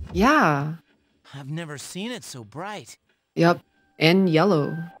moon. Yeah. I've never seen it so bright. Yep. And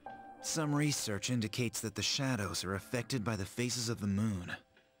yellow. Some research indicates that the shadows are affected by the phases of the moon.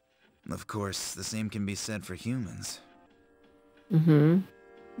 Of course, the same can be said for humans. Mm-hmm.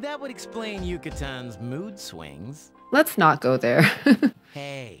 That would explain Yukatan's mood swings. Let's not go there.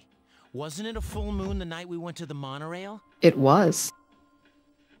 Hey, wasn't it a full moon the night we went to the monorail? It was.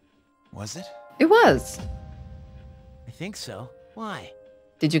 Was it? It was. I think so. Why?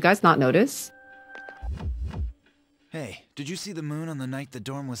 Did you guys not notice? Hey, did you see the moon on the night the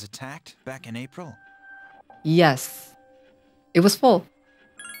dorm was attacked, back in April? Yes. It was full.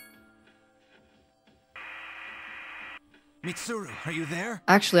 Mitsuru, are you there?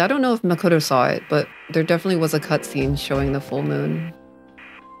 Actually, I don't know if Makoto saw it, but there definitely was a cutscene showing the full moon.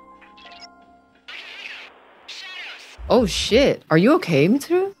 Oh shit. Are you okay,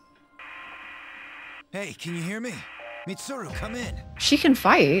 Mitsuru? Hey, can you hear me? Mitsuru, come in. She can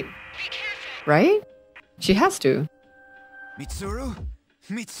fight. Right? She has to. Mitsuru?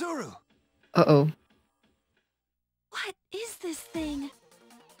 Mitsuru! Uh-oh. What is this thing?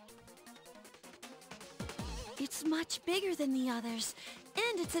 It's much bigger than the others,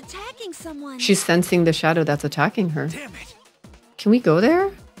 and it's attacking someone. She's sensing the shadow that's attacking her. Damn it! Can we go there?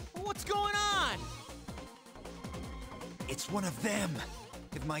 What's going on? It's one of them.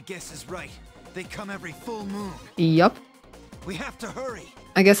 If my guess is right, they come every full moon. Yup. We have to hurry.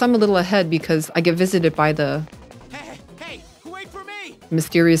 I guess I'm a little ahead because I get visited by the Hey, wait for me!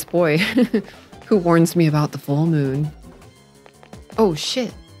 mysterious boy who warns me about the full moon. Oh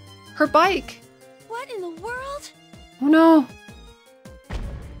shit. Her bike. What in the world? Oh no.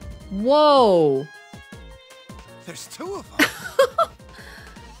 Whoa. There's two of them.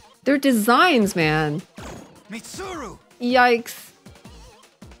 They're designs, man. Mitsuru! Yikes.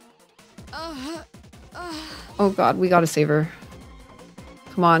 Oh god, we gotta save her.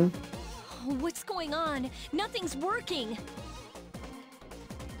 Come on. What's going on? Nothing's working.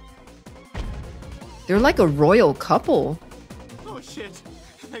 They're like a royal couple. Oh shit,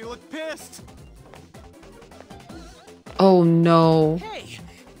 they look pissed. Oh no. Hey,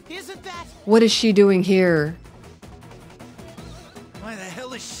 isn't that... What is she doing here? Why the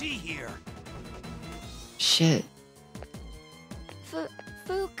hell is she here? Shit.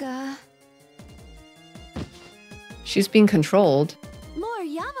 Fuuka. She's being controlled.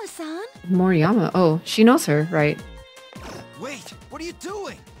 Moriyama-san? Moriyama. Oh, she knows her, right? Wait, what are you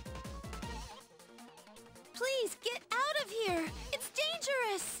doing? Please get out of here. It's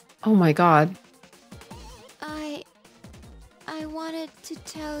dangerous. Oh my god. I wanted to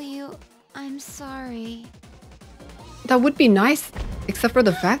tell you I'm sorry. That would be nice, except for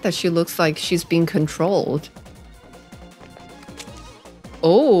the fact that she looks like she's being controlled.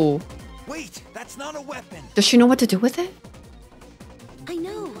 Oh. Wait, that's not a weapon. Does she know what to do with it? I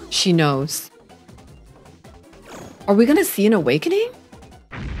know. She knows. Are we gonna see an awakening?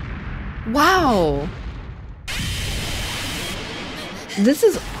 Wow. This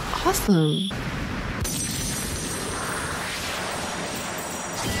is awesome.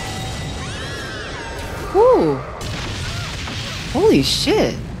 Whew. Holy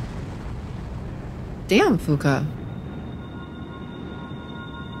shit. Damn, Fuuka.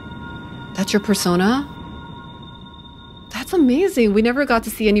 That's your persona? That's amazing. We never got to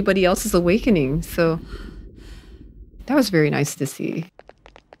see anybody else's awakening, so that was very nice to see.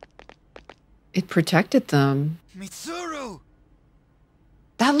 It protected them. Mitsuru!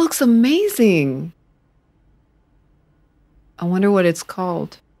 That looks amazing. I wonder what it's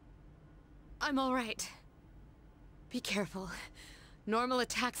called. I'm all right. Be careful. Normal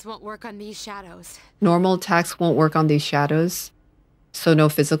attacks won't work on these shadows. Normal attacks won't work on these shadows. So no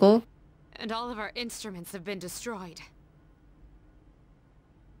physical? And all of our instruments have been destroyed.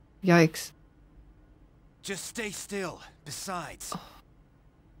 Yikes. Just stay still. Besides...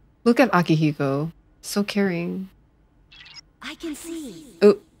 Look at Akihiko. So caring. I can see.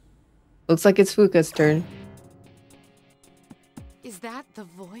 Oh. Looks like it's Fuuka's turn. Is that the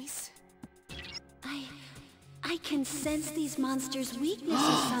voice? I can sense these monsters'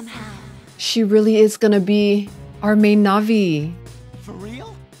 weaknesses somehow. She really is gonna be our main Navi. For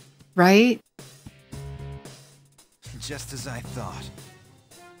real? Right? Just as I thought.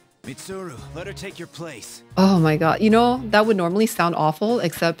 Mitsuru, let her take your place. Oh my god. You know, that would normally sound awful,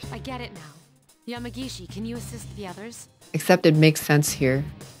 except I get it now. Yamagishi, can you assist the others? it makes sense here.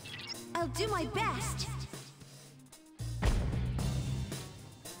 I'll do my best.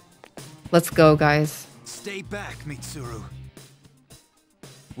 Let's go, guys. Stay back, Mitsuru.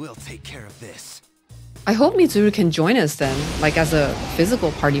 We'll take care of this. I hope Mitsuru can join us then, like as a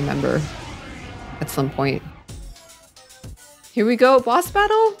physical party member at some point. Here we go, boss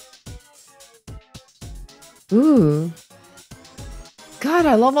battle? Ooh. God,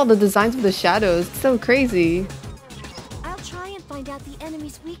 I love all the designs of the shadows. It's so crazy. I'll try and find out the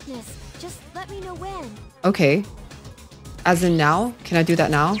enemy's weakness. Just let me know when. Okay. As in now? Can I do that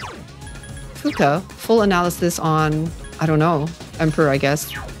now? Fuuka, full analysis on, I don't know, Emperor, I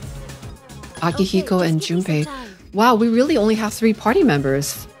guess. Akihiko Okay, and just give me Junpei. some time. Wow, we really only have 3 party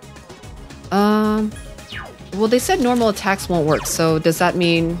members. Well, they said normal attacks won't work, so does that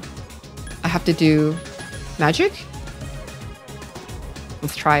mean I have to do magic?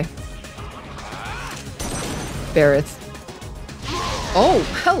 Let's try. Barrett. Oh,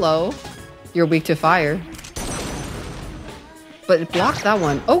 hello. You're weak to fire. But it blocked that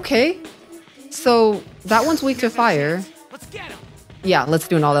one. Okay. So that one's weak to fire. Let's get him. Yeah, let's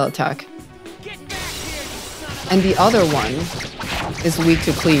do an all-out attack. Get back here, you son of And the other one is weak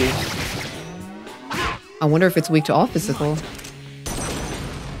to cleave. I wonder if it's weak to all physical.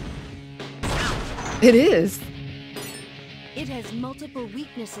 It is. It has multiple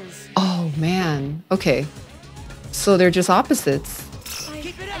weaknesses. Oh, man. Okay. So they're just opposites. I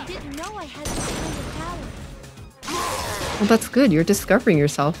didn't know I had this kind of power. Well, that's good. You're discovering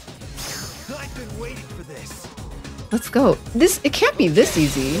yourself. I've been waiting for this. Let's go. It can't be this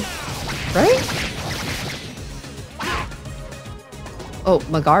easy, right? Oh,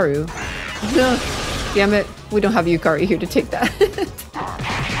 Magaru. No. Damn it. We don't have Yukari here to take that.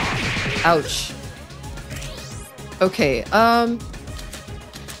 Ouch. Okay, I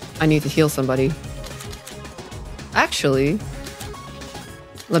need to heal somebody. Actually,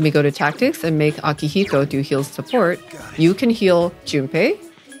 let me go to tactics and make Akihiko do heal support. You can heal Junpei.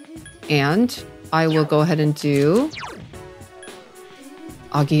 And I will go ahead and do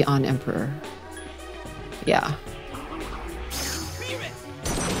Agi on Emperor. Yeah.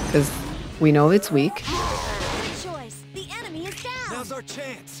 Because we know it's weak. Good choice. The enemy is down. Now's our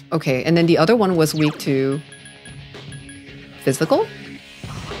chance. Okay, and then the other one was weak to physical?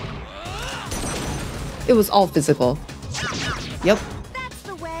 It was all physical. Yep. That's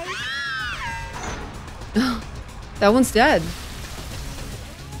the way. That one's dead.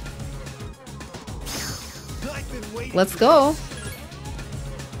 I've been waiting. Let's go.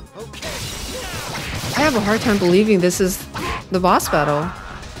 Okay. I have a hard time believing this is the boss battle.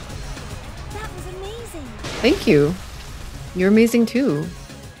 That was amazing. Thank you. You're amazing too.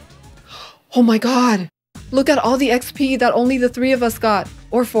 Oh my god. Look at all the XP that only the 3 of us got.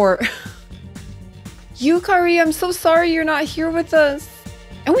 Or 4. Yukari, I'm so sorry you're not here with us.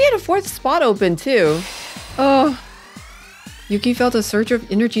 And we had a 4th spot open too. Oh. Yuki felt a surge of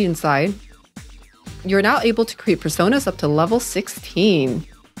energy inside. You're now able to create personas up to level 16.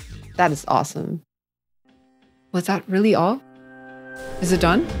 That is awesome. Was that really all? Is it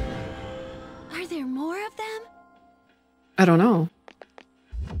done? Are there more of them? I don't know.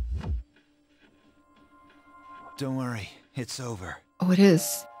 Don't worry, it's over. Oh, it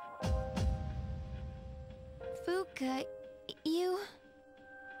is. Fuuka, you...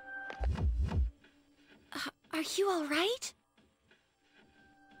 Are you alright?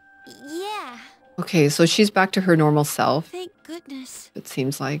 Yeah, Okay, so she's back to her normal self, Thank goodness. it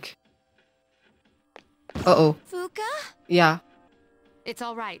seems like. Uh-oh. Fuuka? Yeah. It's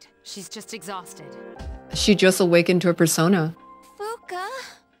all right. She's just exhausted. She just awakened to a persona. Fuuka?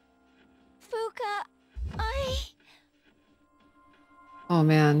 Oh,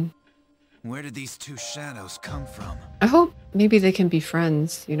 man. Where did these 2 shadows come from? I hope maybe they can be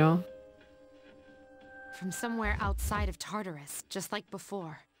friends, you know? From somewhere outside of Tartarus, just like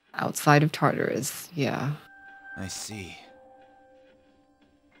before. Outside of Tartarus, yeah. I see.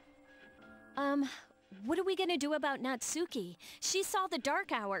 What are we gonna do about Natsuki? She saw the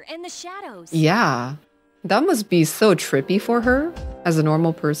dark hour and the shadows. Yeah. That must be so trippy for her as a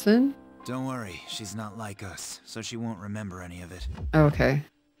normal person. Don't worry, she's not like us, so she won't remember any of it. Okay.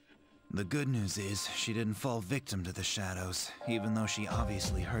 The good news is, she didn't fall victim to the shadows, even though she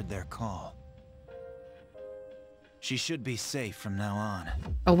obviously heard their call. She should be safe from now on.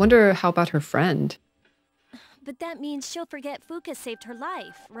 I wonder how about her friend? But that means she'll forget Fuuka saved her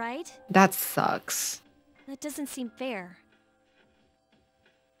life, right? That sucks. That doesn't seem fair.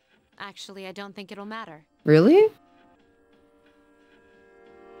 Actually, I don't think it'll matter. Really?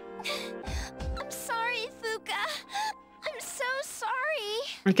 I'm sorry, Fuuka. I'm so sorry.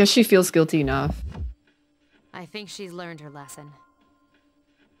 I guess she feels guilty enough. I think she's learned her lesson.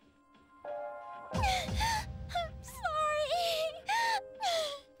 I'm sorry.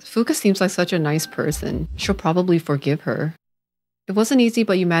 Fuuka seems like such a nice person. She'll probably forgive her. It wasn't easy,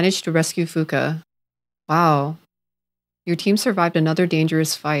 but you managed to rescue Fuuka. Wow. Your team survived another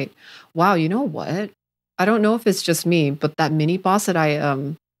dangerous fight. Wow, you know what? I don't know if it's just me, but that mini boss that I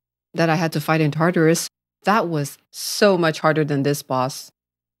had to fight in Tartarus, that was so much harder than this boss.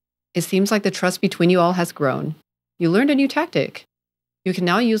 It seems like the trust between you all has grown. You learned a new tactic. You can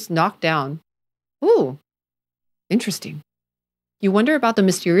now use knockdown. Ooh, interesting. You wonder about the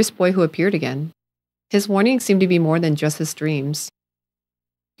mysterious boy who appeared again. His warnings seem to be more than just his dreams.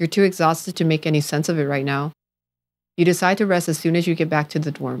 You're too exhausted to make any sense of it right now. You decide to rest as soon as you get back to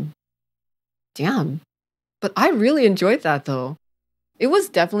the dorm. Damn. But I really enjoyed that though. It was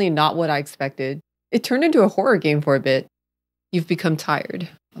definitely not what I expected. It turned into a horror game for a bit. You've become tired,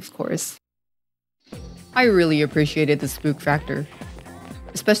 of course. I really appreciated the spook factor.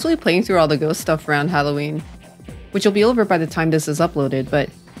 Especially playing through all the ghost stuff around Halloween. Which will be over by the time this is uploaded, but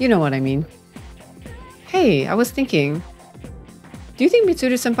you know what I mean. Hey, I was thinking. Do you think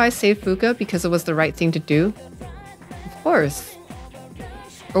Mitsuru-senpai saved Fuuka because it was the right thing to do? Of course.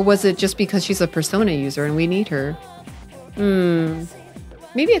 Or was it just because she's a Persona user and we need her?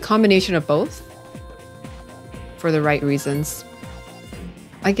 Maybe a combination of both? For the right reasons.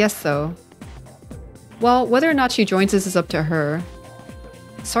 I guess so. Well, whether or not she joins us is up to her.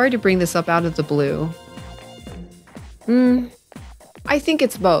 Sorry to bring this up out of the blue. I think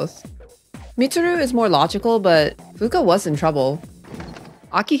it's both. Mitsuru is more logical, but Fuuka was in trouble.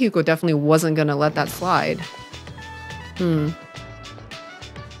 Akihiko definitely wasn't gonna let that slide.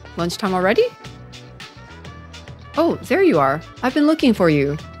 Lunchtime already? Oh, there you are. I've been looking for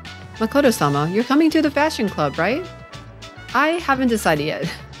you. Makoto-sama, you're coming to the fashion club, right? I haven't decided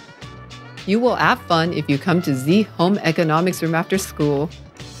yet. You will have fun if you come to the home economics room after school.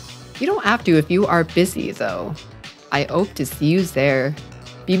 You don't have to if you are busy, though. I hope to see you there.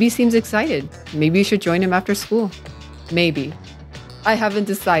 BB seems excited. Maybe you should join him after school. Maybe. I haven't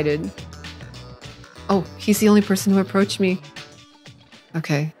decided. Oh, he's the only person who approached me.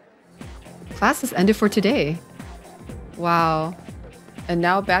 Okay. Class has ended for today. Wow. And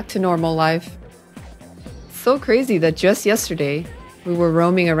now back to normal life. So crazy that just yesterday, we were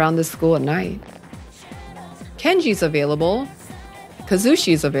roaming around the school at night. Kenji's available.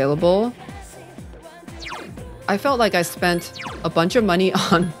 Kazushi's available. I felt like I spent a bunch of money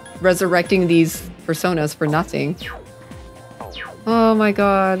on resurrecting these personas for nothing. Oh my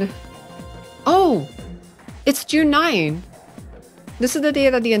god. Oh! It's June 9! This is the day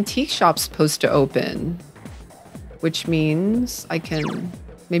that the antique shop's supposed to open. Which means I can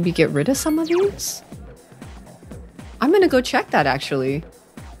maybe get rid of some of these? I'm gonna go check that actually.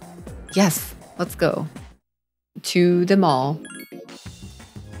 Yes, let's go. To the mall.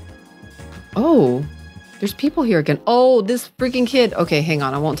 Oh! There's people here again. Oh, this freaking kid. Okay, hang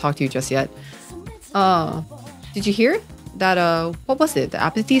on. I won't talk to you just yet. Did you hear that, what was it? The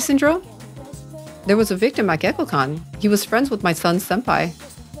apathy syndrome? There was a victim at Gekko-kan. He was friends with my son's senpai.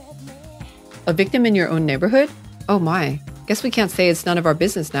 A victim in your own neighborhood? Oh my. Guess we can't say it's none of our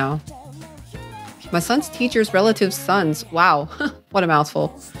business now. My son's teacher's relative's sons. Wow. What a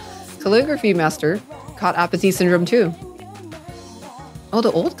mouthful. Calligraphy master. Caught apathy syndrome too. Oh,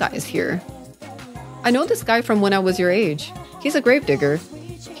 the old guy is here. I know this guy from when I was your age. He's a gravedigger.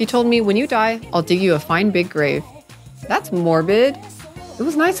 He told me, when you die, I'll dig you a fine big grave. That's morbid. It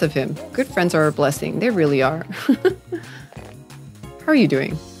was nice of him. Good friends are a blessing. They really are. How are you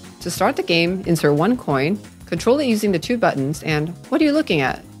doing? To start the game, insert 1 coin, control it using the 2 buttons, and what are you looking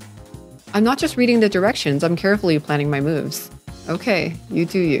at? I'm not just reading the directions, I'm carefully planning my moves. Okay, you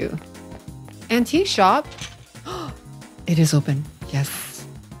do you. Antique shop? It is open. Yes.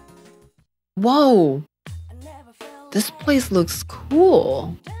 Whoa! This place looks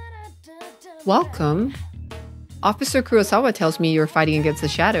cool. Welcome. Officer Kurosawa tells me you're fighting against the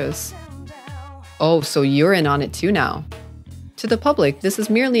shadows. Oh, so you're in on it too now. To the public, this is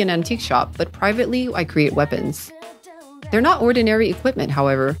merely an antique shop, but privately, I create weapons. They're not ordinary equipment,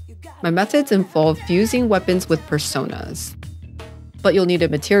 however. My methods involve fusing weapons with personas. But you'll need a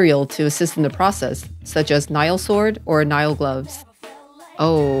material to assist in the process, such as Nile sword or Nile gloves.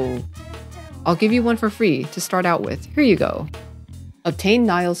 Oh, I'll give you one for free to start out with. Here you go. Obtain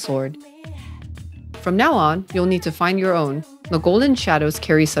Nile sword. From now on, you'll need to find your own. The golden shadows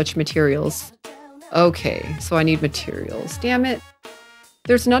carry such materials. Okay, so I need materials. Damn it.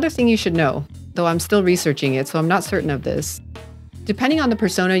 There's another thing you should know, though I'm still researching it, so I'm not certain of this. Depending on the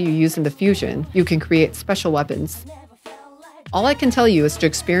persona you use in the fusion, you can create special weapons. All I can tell you is to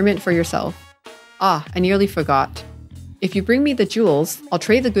experiment for yourself. Ah, I nearly forgot. If you bring me the jewels, I'll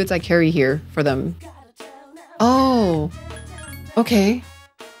trade the goods I carry here for them. Oh, okay.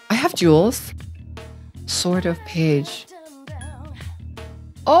 I have jewels. Sword of Page.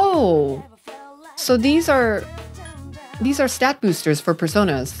 Oh, so these are stat boosters for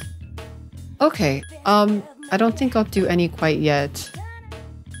personas. Okay, I don't think I'll do any quite yet.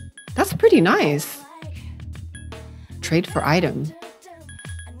 That's pretty nice. Trade for item.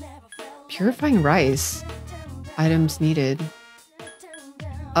 Purifying rice. Items needed.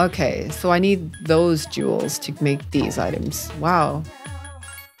 Okay, so I need those jewels to make these items. Wow.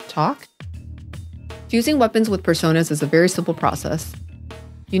 Talk? Fusing weapons with personas is a very simple process.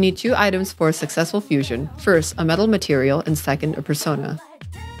 You need 2 items for a successful fusion. First, a metal material, and second, a persona.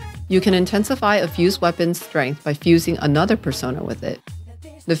 You can intensify a fused weapon's strength by fusing another persona with it.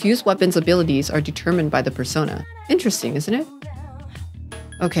 The fused weapon's abilities are determined by the persona. Interesting, isn't it?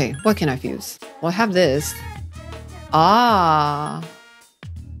 Okay, what can I fuse? Well, I have this. Ah.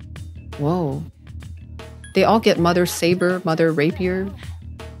 Whoa. They all get Mother Saber, Mother Rapier.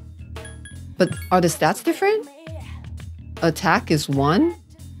 But are the stats different? Attack is 1?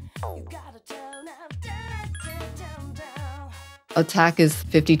 Attack is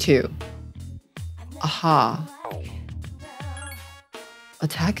 52. Aha.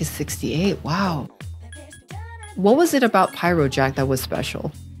 Attack is 68. Wow. What was it about Pyrojack that was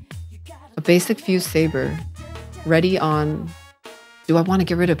special? A basic fused saber. Ready on... Do I want to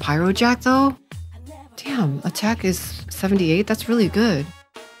get rid of Pyrojack though? Damn, attack is 78. That's really good.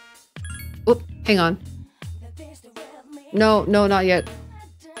 Oop, hang on. No, not yet.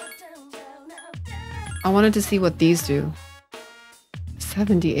 I wanted to see what these do.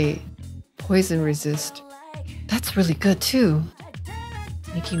 78. Poison resist. That's really good too.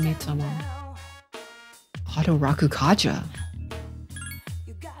 Nikki Mitsama. Auto Rakukaja.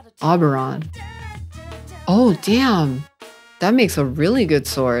 Oberon. Oh, damn. That makes a really good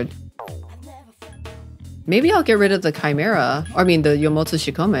sword. Maybe I'll get rid of the Chimera. I mean, the Yomotsu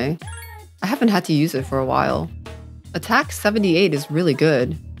Shikome. I haven't had to use it for a while. Attack 78 is really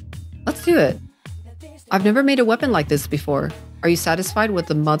good. Let's do it. I've never made a weapon like this before. Are you satisfied with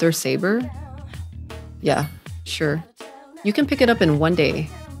the Mother Saber? Yeah, sure. You can pick it up in 1 day.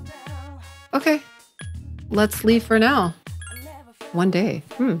 Okay. Let's leave for now. 1 day.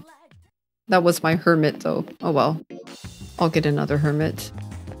 That was my hermit though. Oh well. I'll get another hermit.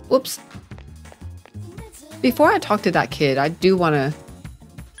 Whoops. Before I talk to that kid, I do want to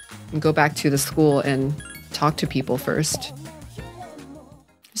go back to the school and talk to people first.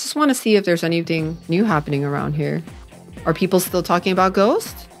 I just want to see if there's anything new happening around here. Are people still talking about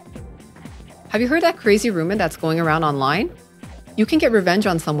ghosts? Have you heard that crazy rumor that's going around online? You can get revenge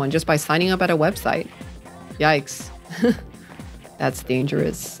on someone just by signing up at a website. Yikes. That's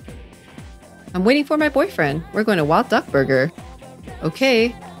dangerous. I'm waiting for my boyfriend. We're going to Wild Duck Burger.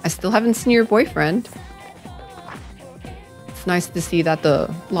 Okay, I still haven't seen your boyfriend. It's nice to see that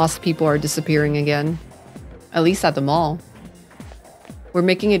the lost people are disappearing again. At least at the mall. We're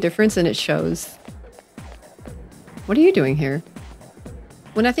making a difference and it shows. What are you doing here?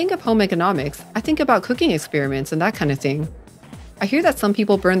 When I think of home economics, I think about cooking experiments and that kind of thing. I hear that some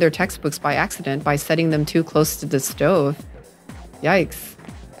people burn their textbooks by accident by setting them too close to the stove. Yikes.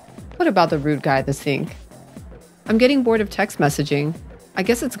 What about the rude guy at the sink? I'm getting bored of text messaging. I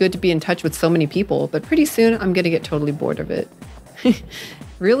guess it's good to be in touch with so many people, but pretty soon I'm gonna get totally bored of it.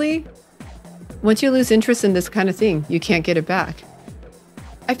 Really? Once you lose interest in this kind of thing, you can't get it back.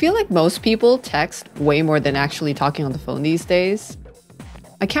 I feel like most people text way more than actually talking on the phone these days.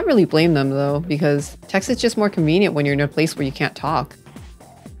 I can't really blame them though, because text is just more convenient when you're in a place where you can't talk.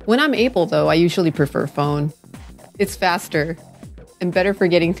 When I'm able though, I usually prefer phone. It's faster and better for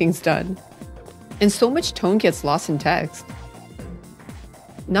getting things done. And so much tone gets lost in text.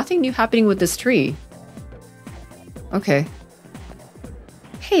 Nothing new happening with this tree. Okay.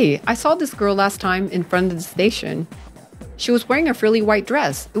 Hey, I saw this girl last time in front of the station. She was wearing a frilly white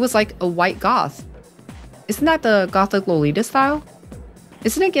dress. It was like a white goth. Isn't that the gothic Lolita style?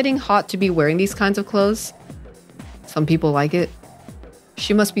 Isn't it getting hot to be wearing these kinds of clothes? Some people like it.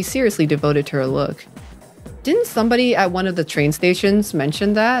 She must be seriously devoted to her look. Didn't somebody at one of the train stations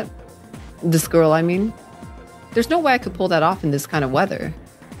mention that? This girl, I mean. There's no way I could pull that off in this kind of weather.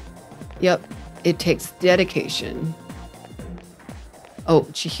 Yep, it takes dedication. Oh,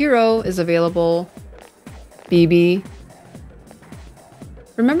 Chihiro is available. BB.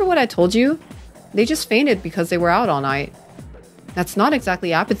 Remember what I told you? They just fainted because they were out all night. That's not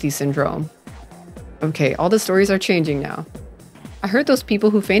exactly apathy syndrome. Okay, all the stories are changing now. I heard those people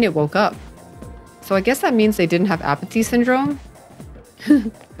who fainted woke up. So I guess that means they didn't have apathy syndrome?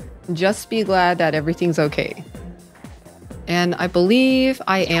 Just be glad that everything's okay. And I believe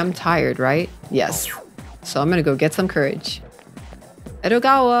I am tired, right? Yes. So I'm gonna go get some courage.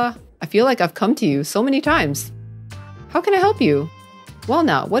 Edogawa, I feel like I've come to you so many times. How can I help you? Well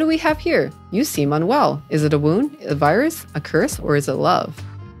now, what do we have here? You seem unwell. Is it a wound, a virus, a curse, or is it love?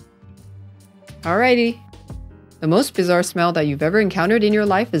 Alrighty. The most bizarre smell that you've ever encountered in your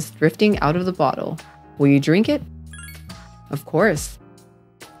life is drifting out of the bottle. Will you drink it? Of course.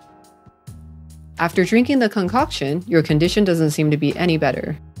 After drinking the concoction, your condition doesn't seem to be any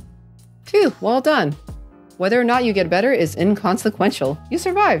better. Phew, well done. Whether or not you get better is inconsequential. You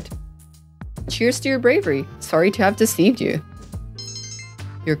survived. Cheers to your bravery. Sorry to have deceived you.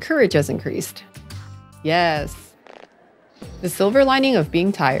 Your courage has increased. Yes. The silver lining of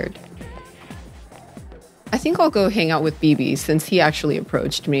being tired. I think I'll go hang out with BB since he actually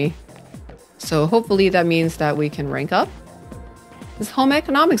approached me. So hopefully that means that we can rank up. This home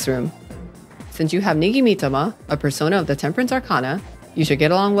economics room. Since you have Nigi-Mitama, a persona of the Temperance Arcana, you should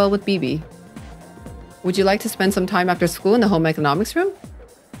get along well with BB. Would you like to spend some time after school in the home economics room?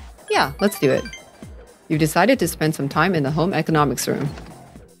 Yeah, let's do it. You've decided to spend some time in the home economics room.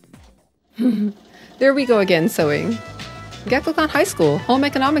 There we go again, sewing. Gakukan High School, home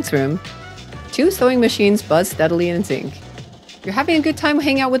economics room. 2 sewing machines buzz steadily in sync. You're having a good time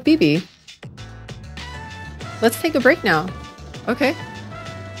hanging out with BB. Let's take a break now. Okay.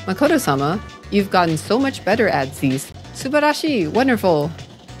 Makoto-sama, you've gotten so much better at these. Subarashi, wonderful.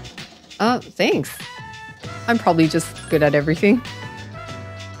 Thanks. I'm probably just good at everything.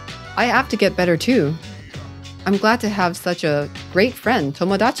 I have to get better too. I'm glad to have such a great friend,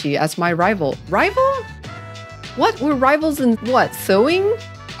 Tomodachi, as my rival. Rival? What? We're rivals in what? Sewing?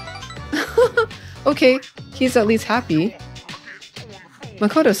 Okay, he's at least happy.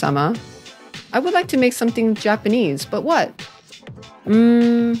 Makoto-sama, I would like to make something Japanese, but what?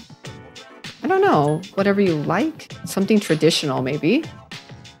 I don't know. Whatever you like. Something traditional, maybe.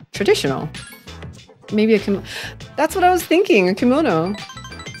 Traditional. Maybe a kimono. That's what I was thinking, a kimono.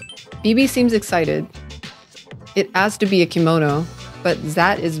 BB seems excited. It has to be a kimono, but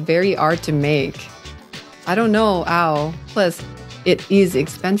that is very hard to make. I don't know, ow. Plus, it is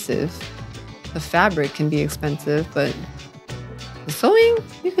expensive. The fabric can be expensive, but the sewing?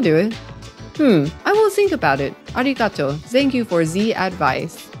 You could do it. I will think about it. Arigato. Thank you for the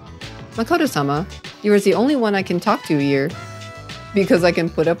advice. Makoto-sama, you are the only one I can talk to here. Because I can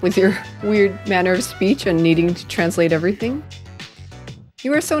put up with your weird manner of speech and needing to translate everything.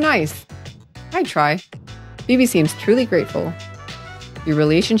 You are so nice. I try. BB seems truly grateful. Your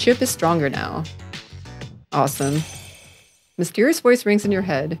relationship is stronger now. Awesome. Mysterious voice rings in your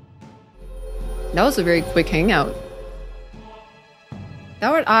head. That was a very quick hangout.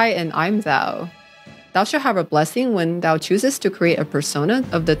 Thou art I and I'm thou. Thou shalt have a blessing when thou choosest to create a persona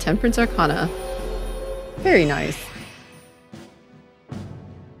of the Temperance Arcana. Very nice.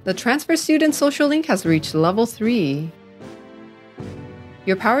 The transfer student social link has reached level 3.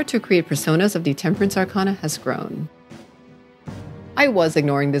 Your power to create personas of the Temperance Arcana has grown. I was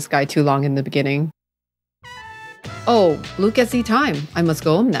ignoring this guy too long in the beginning. Oh, look at the time. I must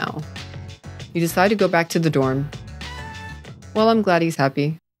go home now. You decide to go back to the dorm. Well, I'm glad he's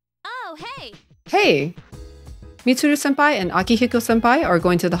happy. Oh, hey! Hey! Mitsuru-senpai and Akihiko-senpai are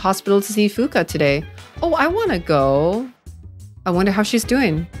going to the hospital to see Fuuka today. Oh, I want to go. I wonder how she's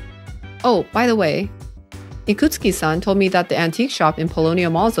doing. Oh, by the way, Ikutsuki-san told me that the antique shop in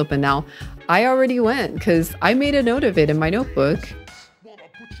Polonia Mall is open now. I already went because I made a note of it in my notebook.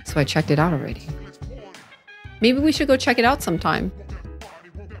 So I checked it out already. Maybe we should go check it out sometime.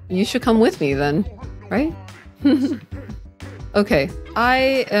 You should come with me then, right? Okay,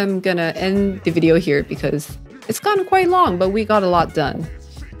 I am gonna end the video here because it's gotten quite long, but we got a lot done.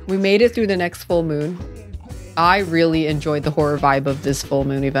 We made it through the next full moon. I really enjoyed the horror vibe of this full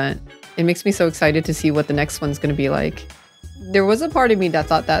moon event. It makes me so excited to see what the next one's gonna be like. There was a part of me that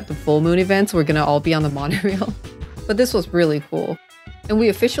thought that the full moon events were gonna all be on the monorail. But this was really cool. And we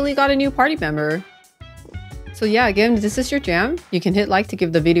officially got a new party member. So yeah, again, if this is your jam, you can hit like to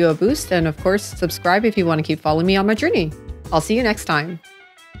give the video a boost, and of course, subscribe if you want to keep following me on my journey. I'll see you next time.